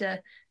much wider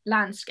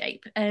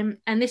landscape. And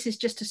this is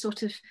just to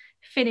sort of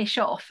finish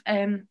off,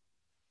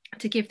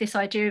 to give this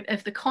idea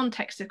of the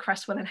context of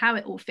Creswell and how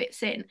it all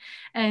fits in.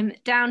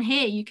 Down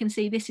here, you can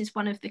see this is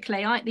one of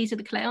the these are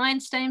the clay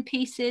ironstone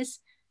pieces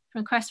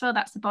from Creswell.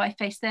 That's the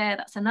biface there.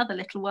 That's another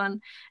little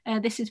one.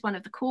 This is one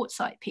of the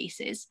quartzite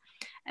pieces.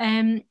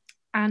 And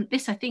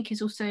this, I think,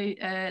 is also,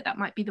 that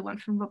might be the one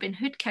from Robin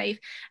Hood Cave.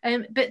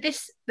 But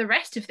the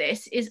rest of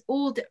this is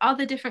all the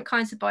other different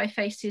kinds of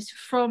bifaces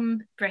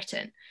from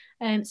Britain.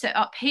 So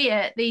up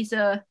here,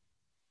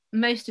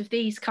 most of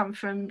these come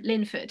from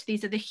Linford.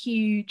 These are the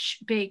huge,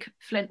 big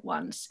flint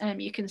ones.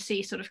 You can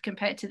see sort of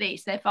compared to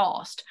these, they're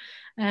vast.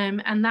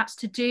 And that's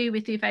to do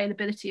with the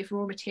availability of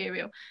raw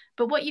material.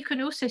 But what you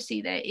can also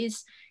see there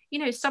is,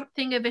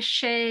 something of a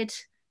shared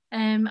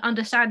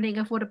understanding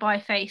of what a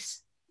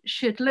biface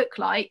should look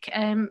like.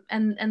 And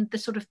the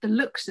sort of the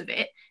looks of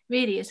it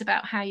really is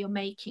about how you're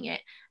making it.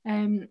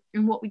 And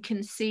what we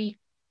can see,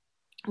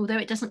 although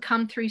it doesn't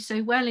come through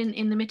so well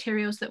in the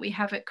materials that we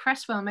have at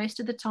Creswell most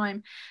of the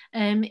time,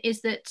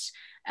 is that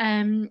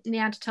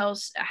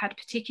Neanderthals had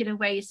particular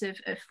ways of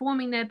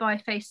forming their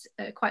biface.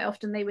 Quite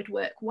often they would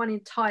work one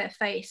entire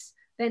face,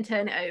 then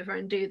turn it over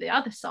and do the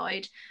other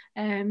side.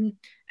 And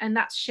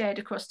that's shared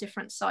across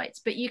different sites.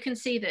 But you can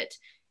see that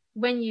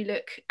when you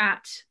look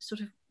at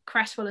sort of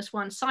Creswell as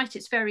one site,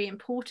 it's very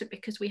important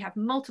because we have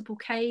multiple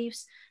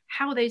caves.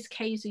 How those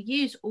caves are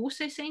used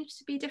also seems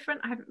to be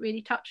different. I haven't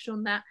really touched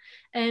on that,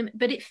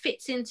 but it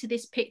fits into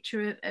this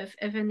picture of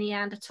a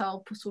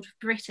Neanderthal sort of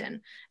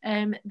Britain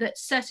that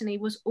certainly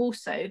was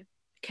also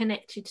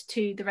connected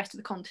to the rest of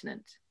the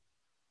continent.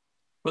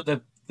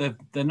 But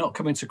they're not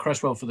coming to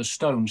Creswell for the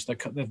stones.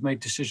 They've made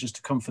decisions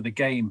to come for the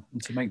game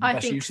and to make the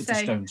best use of the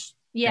stones.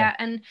 Yeah,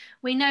 and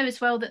we know as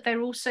well that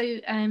they're also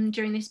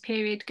during this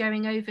period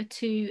going over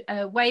to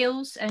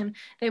Wales.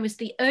 There was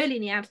the early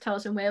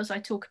Neanderthals in Wales I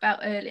talked about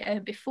earlier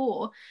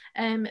before,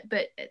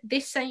 but at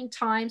this same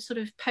time, sort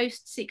of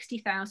post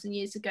 60,000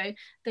 years ago,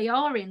 they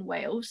are in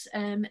Wales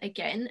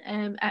again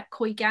at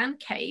Coigan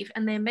Cave,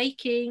 and they're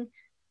making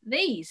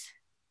these.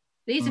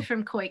 These are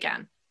from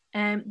Coigan.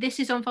 This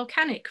is on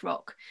volcanic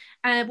rock.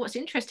 What's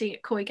interesting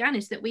at Coigan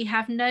is that we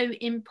have no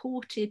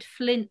imported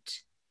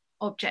flint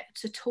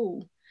objects at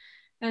all.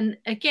 And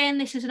again,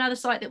 this is another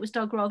site that was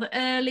dug rather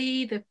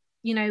early.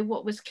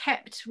 What was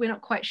kept, we're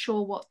not quite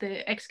sure what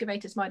the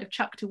excavators might have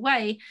chucked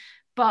away,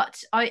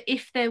 but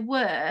if there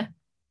were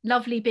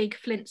lovely big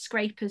flint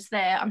scrapers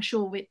there, I'm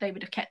sure they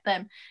would have kept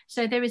them.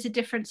 So there is a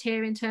difference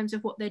here in terms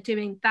of what they're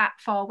doing that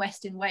far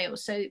west in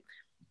Wales. So,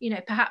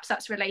 perhaps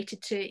that's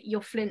related to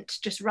your flint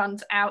just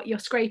runs out, your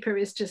scraper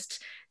is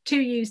just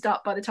too used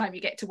up by the time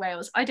you get to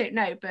Wales. I don't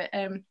know, but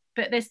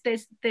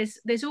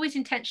there's always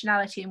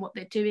intentionality in what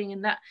they're doing,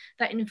 and that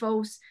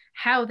involves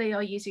how they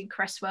are using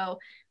Creswell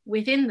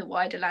within the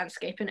wider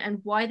landscape and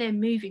why they're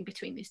moving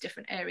between these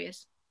different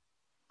areas.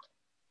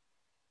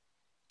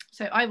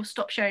 So I will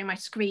stop sharing my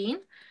screen.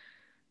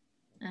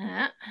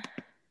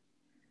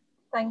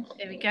 Thank you.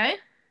 There we go.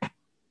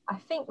 I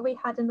think we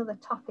had another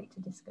topic to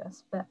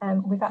discuss, but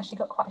we've actually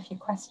got quite a few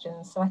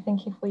questions. So I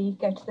think if we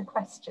go to the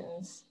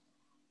questions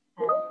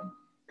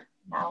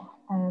now,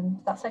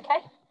 that's okay?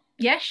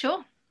 Yeah,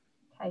 sure.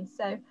 Okay,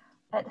 so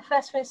the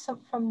first one is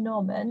from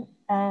Norman,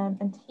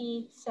 and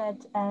he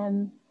said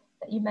that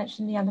you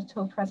mentioned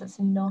Neanderthal presence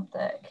in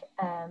Norfolk,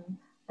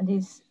 and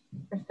he's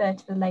referred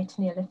to the late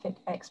Neolithic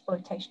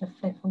exploitation of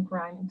flint from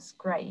Grimes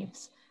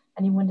graves,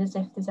 and he wonders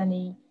if there's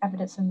any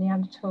evidence of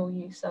Neanderthal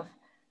use of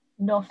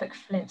Norfolk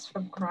flints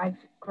from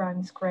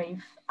Grimes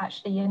grave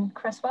actually in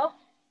Creswell?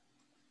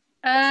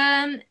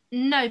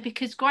 No,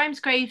 because Grimes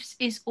graves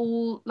is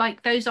all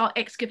like those are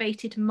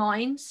excavated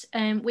mines.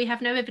 We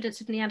have no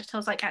evidence of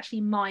Neanderthals like actually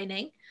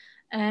mining.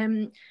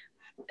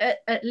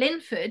 At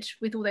Linford,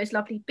 with all those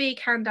lovely big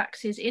hand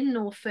axes in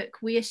Norfolk,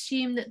 we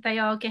assume that they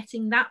are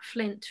getting that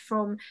flint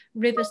from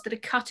rivers that are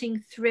cutting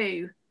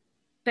through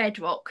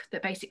bedrock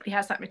that basically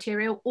has that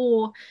material,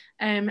 or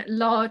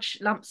large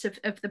lumps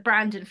of the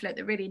Brandon flint,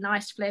 the really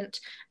nice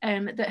flint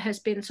that has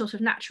been sort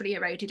of naturally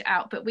eroded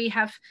out. But we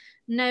have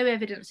no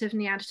evidence of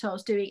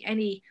Neanderthals doing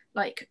any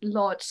like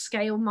large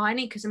scale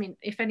mining, because I mean,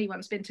 if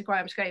anyone's been to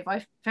Grimes grave,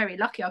 I'm very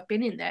lucky, I've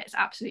been in there. It's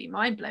absolutely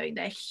mind-blowing.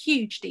 They're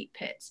huge deep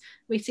pits.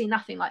 We see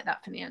nothing like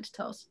that for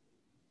Neanderthals.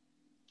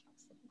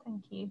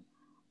 Thank you.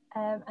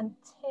 And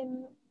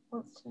Tim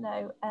wants to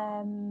know,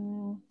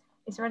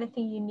 is there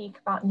anything unique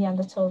about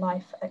Neanderthal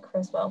life at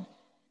Creswell?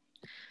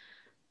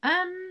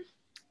 I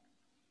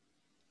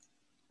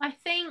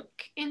think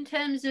in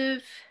terms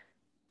of,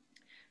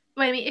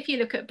 well, I mean, if you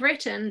look at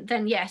Britain,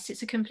 then yes,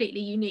 it's a completely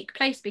unique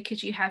place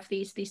because you have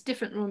these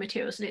different raw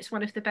materials, and it's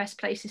one of the best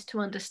places to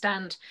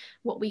understand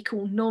what we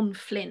call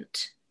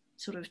non-flint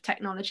sort of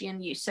technology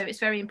and use. So it's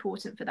very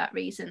important for that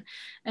reason.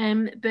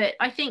 But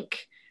I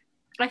think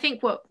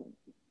what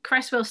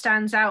Creswell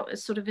stands out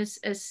as sort of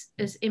as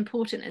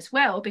important as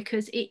well,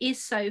 because it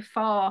is so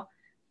far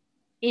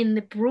in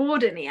the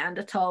broader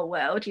Neanderthal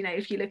world.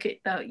 If you look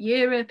at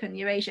Europe and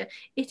Eurasia,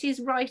 it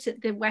is right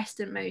at the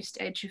westernmost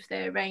edge of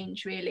their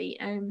range, really.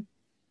 And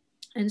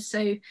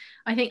so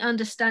I think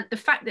understand the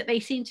fact that they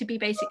seem to be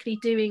basically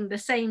doing the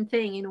same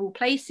thing in all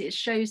places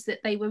shows that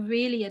they were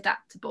really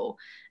adaptable,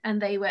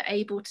 and they were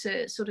able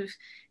to sort of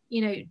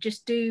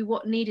just do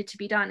what needed to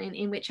be done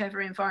in whichever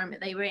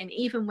environment they were in,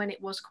 even when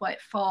it was quite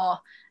far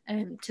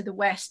to the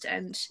west,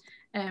 and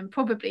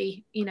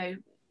probably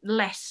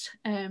less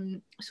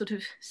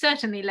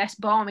certainly less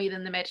balmy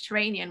than the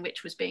Mediterranean,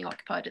 which was being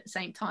occupied at the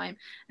same time,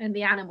 and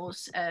the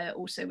animals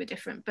also were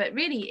different. But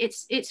really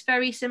it's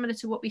very similar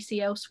to what we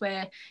see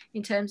elsewhere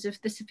in terms of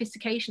the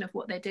sophistication of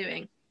what they're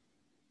doing.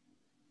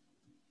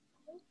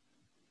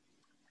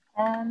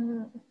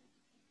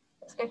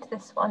 Let's go to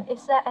this one.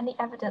 Is there any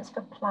evidence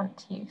for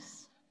plant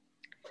use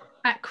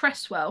at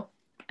Creswell?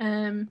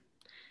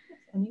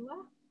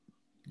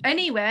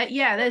 Anywhere,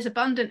 yeah, there's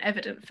abundant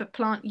evidence for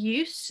plant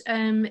use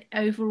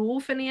overall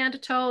for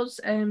Neanderthals.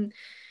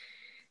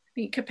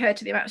 Compared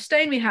to the amount of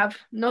stone we have,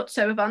 not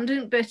so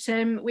abundant, but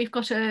we've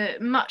got a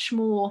much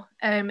more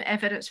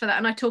evidence for that,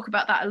 and I talk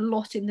about that a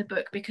lot in the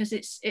book because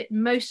it's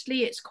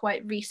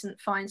quite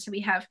recent finds. So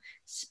we have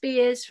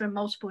spears from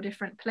multiple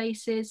different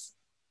places.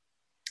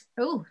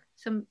 Oh,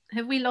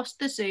 have we lost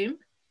the Zoom?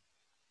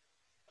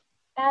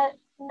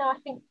 No, I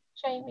think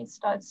Jamie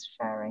starts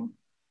sharing.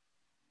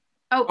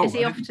 Oh, is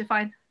he off to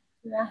find?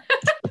 Yeah.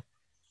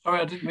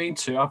 Sorry, I didn't mean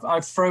to.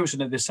 I've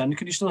frozen at this end.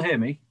 Can you still hear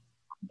me?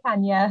 I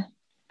can, yeah.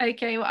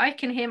 Okay, well, I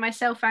can hear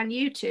myself and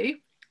you too.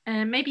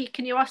 Maybe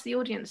can you ask the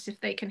audience if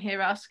they can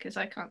hear us, because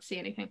I can't see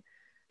anything.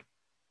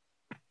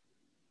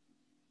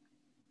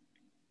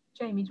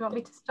 Jamie, do you want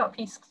me to stop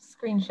you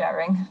screen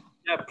sharing?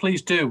 Yeah,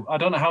 please do. I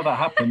don't know how that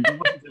happened. It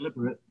wasn't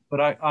deliberate, but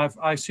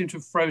I seem to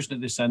have frozen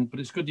at this end, but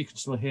it's good you can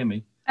still hear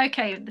me.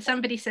 Okay,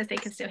 somebody says they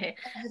can still hear.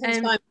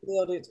 Everything's fine from the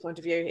audience point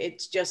of view.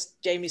 It's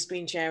just Jamie's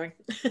screen sharing.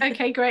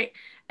 Okay, great.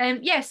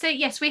 Yeah, so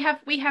yes, we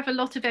have a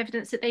lot of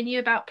evidence that they knew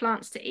about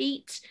plants to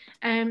eat,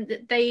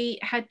 that they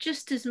had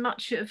just as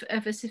much of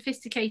a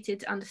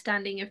sophisticated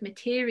understanding of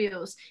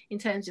materials in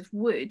terms of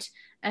wood,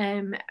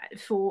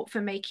 for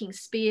making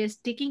spears,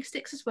 digging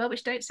sticks as well,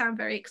 which don't sound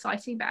very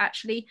exciting, but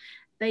actually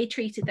they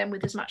treated them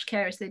with as much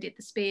care as they did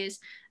the spears.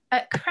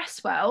 At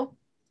Creswell,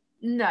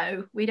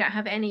 no, we don't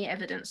have any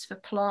evidence for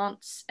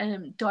plants,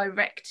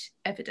 direct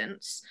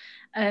evidence.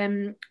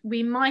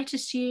 We might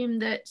assume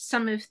that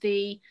some of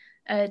the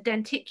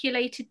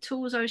denticulated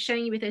tools I was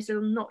showing you with those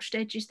little notched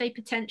edges, they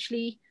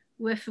potentially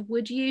were for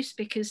wood use,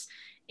 because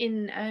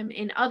in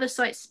other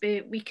sites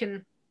we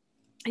can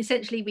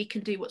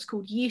do what's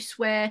called use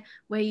wear,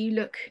 where you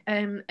look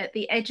at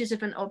the edges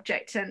of an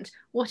object and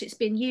what it's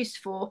been used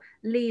for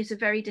leaves a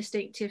very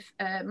distinctive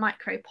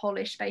micro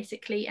polish,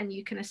 basically, and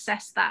you can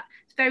assess that.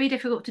 It's very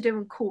difficult to do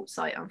on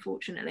quartzite,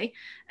 unfortunately,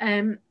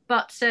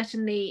 but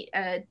certainly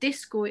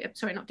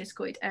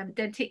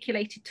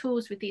denticulated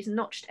tools with these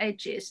notched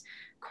edges,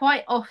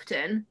 quite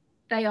often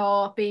they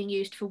are being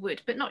used for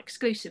wood, but not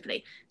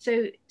exclusively.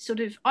 So sort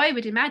of, I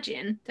would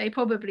imagine they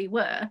probably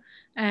were.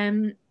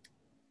 I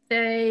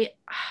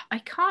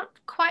can't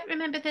quite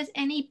remember if there's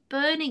any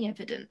burning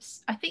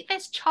evidence. I think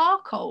there's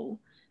charcoal,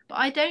 but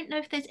I don't know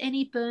if there's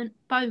any burnt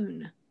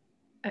bone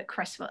at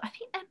Creswell. I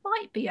think there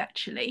might be,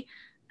 actually.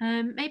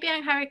 Maybe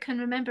Angharad can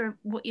remember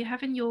what you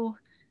have in your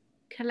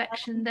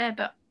collection there,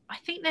 but I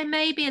think there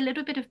may be a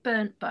little bit of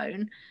burnt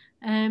bone.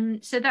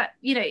 So that,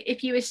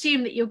 if you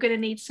assume that you're going to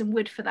need some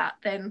wood for that,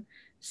 then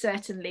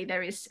certainly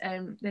there's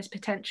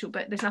potential,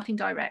 but there's nothing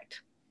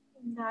direct.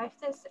 No, if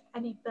there's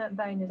any burnt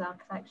bone in our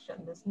collection,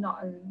 there's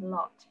not a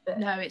lot. But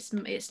no,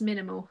 it's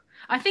minimal.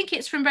 I think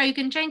it's from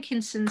Rogan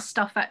Jenkinson's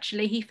stuff,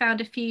 actually. He found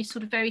a few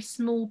sort of very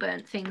small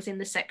burnt things in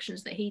the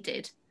sections that he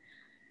did.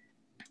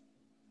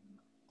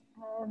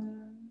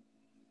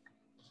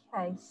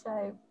 Okay,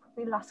 so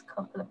probably last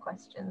couple of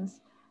questions.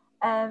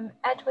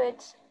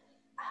 Edward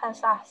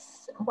has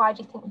asked, why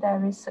do you think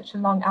there is such a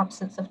long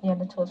absence of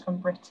Neanderthals from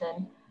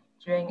Britain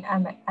during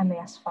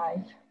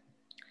MES5?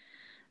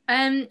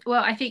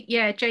 Well, I think,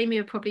 yeah, Jamie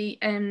would probably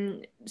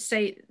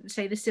say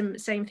the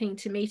same thing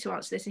to me to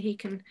answer this, and he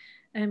can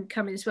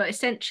come in as well.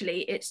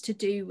 Essentially,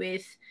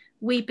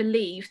 we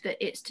believe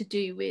that it's to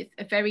do with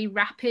a very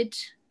rapid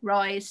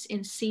rise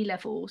in sea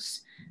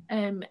levels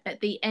at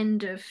the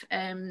end of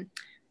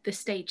the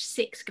stage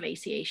 6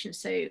 glaciation.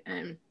 So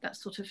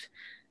that's sort of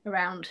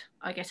around,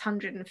 I guess,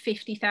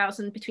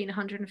 150,000, between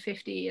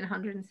 150 and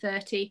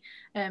 130.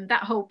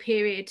 That whole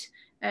period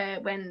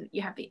when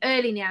you have the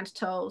early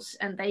Neanderthals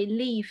and they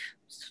leave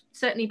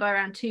certainly by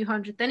around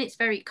 200, then it's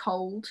very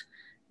cold,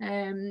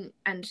 and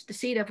the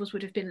sea levels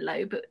would have been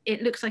low, but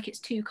it looks like it's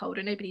too cold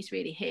and nobody's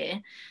really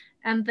here.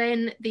 And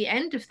then the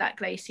end of that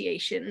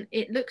glaciation,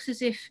 it looks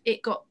as if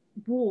it got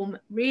warm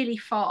really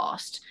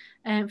fast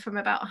from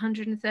about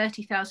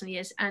 130,000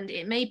 years, and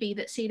it may be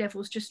that sea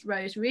levels just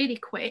rose really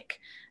quick,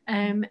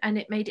 and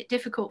it made it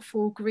difficult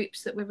for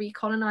groups that were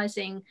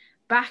recolonizing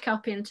back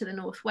up into the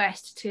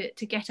northwest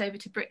to get over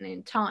to Britain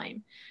in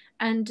time.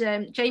 And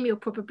Jamie will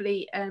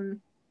probably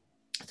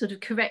sort of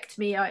correct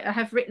me. I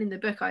have written in the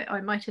book,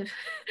 I might have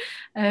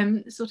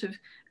sort of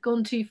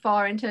gone too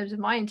far in terms of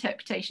my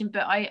interpretation,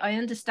 but I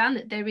understand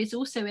that there is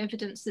also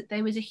evidence that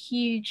there was a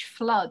huge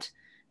flood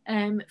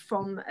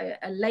from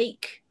a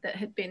lake that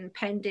had been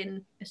penned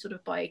in sort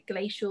of by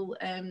glacial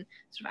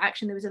sort of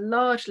action. There was a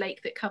large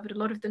lake that covered a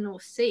lot of the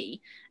North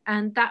Sea,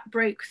 and that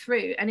broke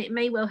through, and it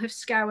may well have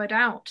scoured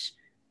out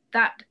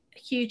that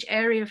huge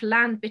area of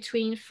land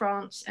between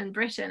France and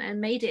Britain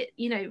and made it,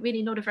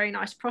 really not a very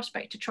nice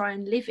prospect to try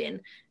and live in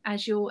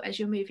as you're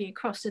moving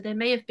across. So there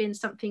may have been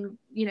something,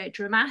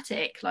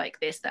 dramatic like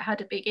this that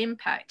had a big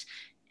impact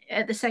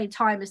at the same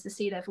time as the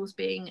sea levels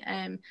being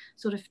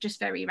sort of just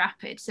very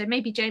rapid. So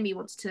maybe Jamie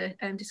wants to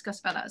discuss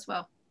about that as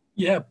well.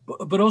 Yeah,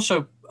 but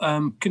also,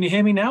 can you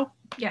hear me now?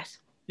 Yes.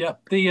 Yeah,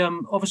 the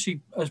obviously,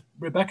 as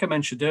Rebecca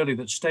mentioned earlier,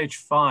 that stage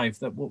 5,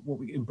 that what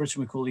we in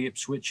Britain we call the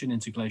Ipswichian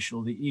interglacial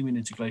or the Emin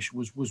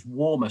interglacial, was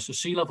warmer. So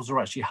sea levels are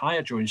actually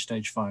higher during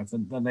stage 5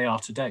 than they are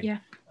today. Yeah.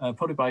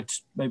 Probably by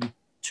maybe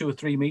 2 or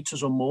 3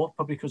 meters or more,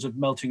 probably because of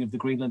melting of the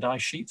Greenland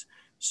ice sheet.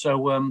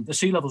 So the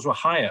sea levels were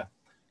higher.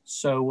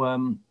 So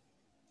and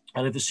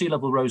if the sea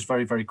level rose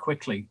very, very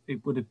quickly, we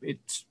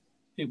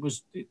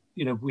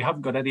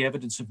haven't got any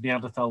evidence of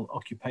Neanderthal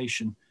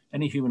occupation,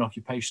 any human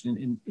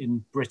occupation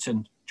in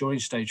Britain during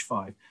stage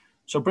 5.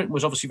 So Britain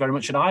was obviously very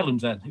much an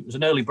island then. It was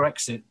an early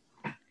Brexit.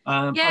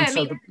 And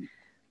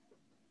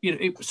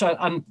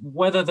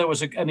whether there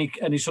was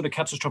any sort of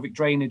catastrophic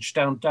drainage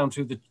down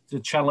through the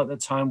channel at the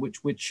time,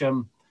 which was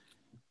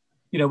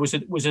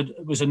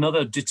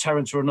another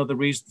deterrent or another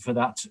reason for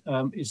that,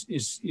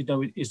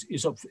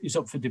 is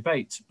up for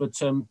debate. But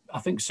I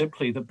think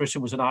simply that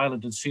Britain was an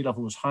island and sea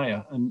level was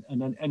higher, and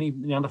then any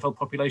Neanderthal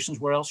populations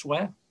were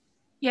elsewhere.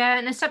 Yeah,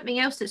 and there's something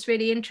else that's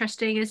really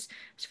interesting is,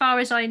 as far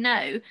as I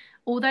know,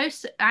 although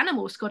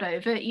animals got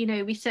over, you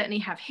know, we certainly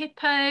have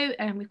hippo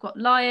and we've got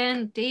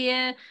lion,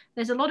 deer,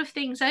 there's a lot of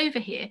things over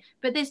here,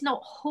 but there's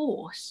not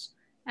horse.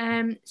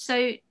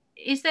 So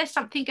is there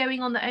something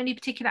going on that only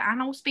particular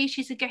animal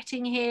species are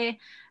getting here?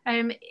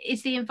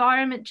 Is the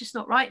environment just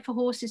not right for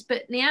horses?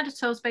 But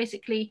Neanderthals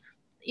basically,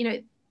 you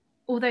know,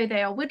 although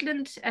they are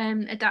woodland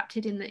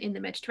adapted in the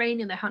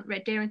Mediterranean, they hunt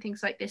red deer and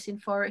things like this in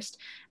forest.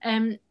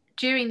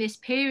 During this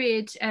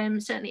period,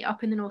 certainly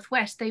up in the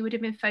northwest, they would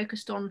have been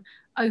focused on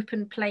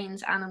open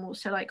plains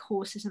animals, so like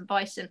horses and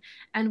bison.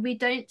 And we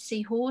don't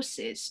see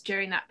horses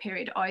during that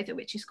period either,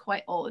 which is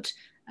quite odd.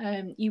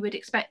 You would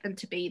expect them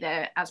to be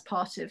there as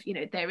part of, you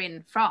know, they're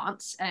in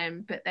France,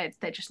 but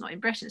they're just not in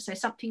Britain. So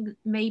something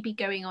may be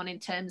going on in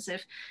terms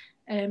of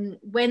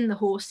when the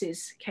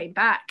horses came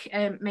back.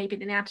 Maybe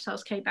the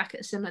Neanderthals came back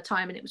at a similar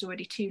time and it was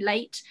already too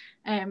late.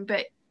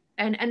 But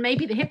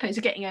maybe the hippos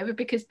are getting over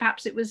because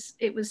perhaps it was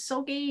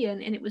soggy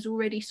and it was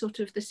already sort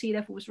of, the sea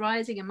level was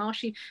rising and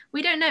marshy.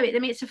 We don't know. I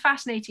mean, it's a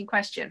fascinating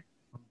question.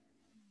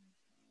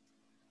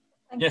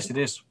 Yes, it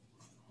is.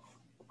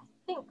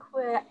 I think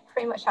we're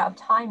pretty much out of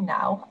time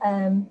now.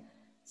 I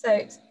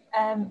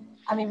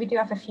mean, we do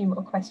have a few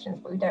more questions,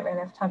 but we don't really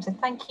have time. So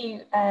thank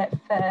you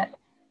for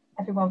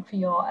everyone for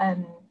your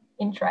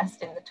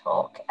interest in the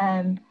talk.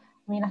 I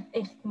mean,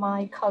 if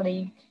my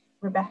colleague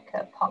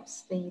Rebecca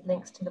pops the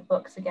links to the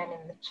books again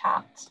in the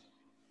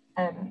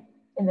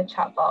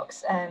chat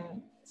box,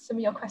 some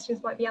of your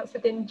questions might be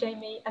answered in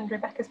Jamie and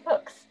Rebecca's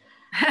books.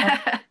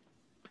 I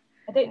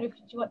don't know if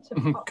you want to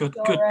pop good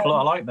your, plot.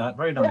 I like that.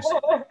 Very nice.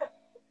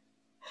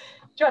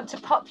 Do you want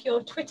to pop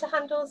your Twitter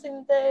handles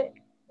in the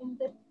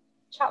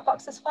chat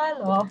box as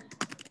well, or?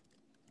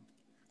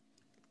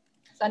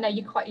 So I know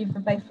you're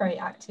both very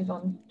active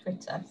on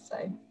Twitter,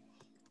 so.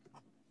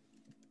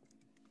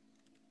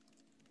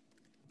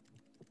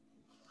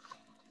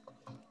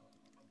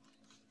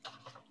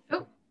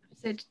 Oh, I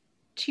said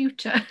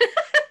tutor.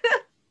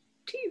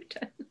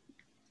 Tutor.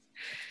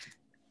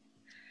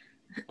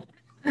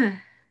 Okay,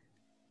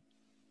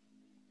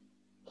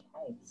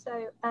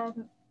 so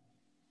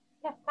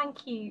yeah,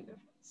 thank you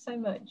so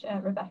much,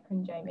 Rebecca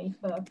and Jamie,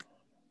 for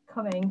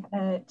coming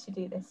to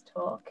do this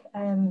talk.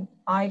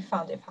 I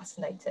found it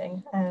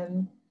fascinating.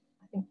 I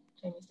think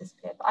Jamie's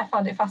disappeared, but I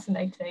found it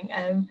fascinating.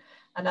 And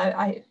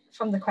I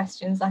from the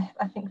questions, I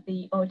think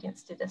the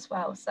audience did as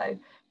well. So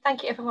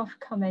thank you everyone for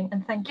coming,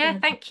 and thank you. Yeah,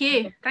 thank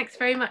you. Thanks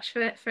very much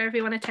for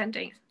everyone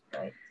attending.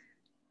 Great.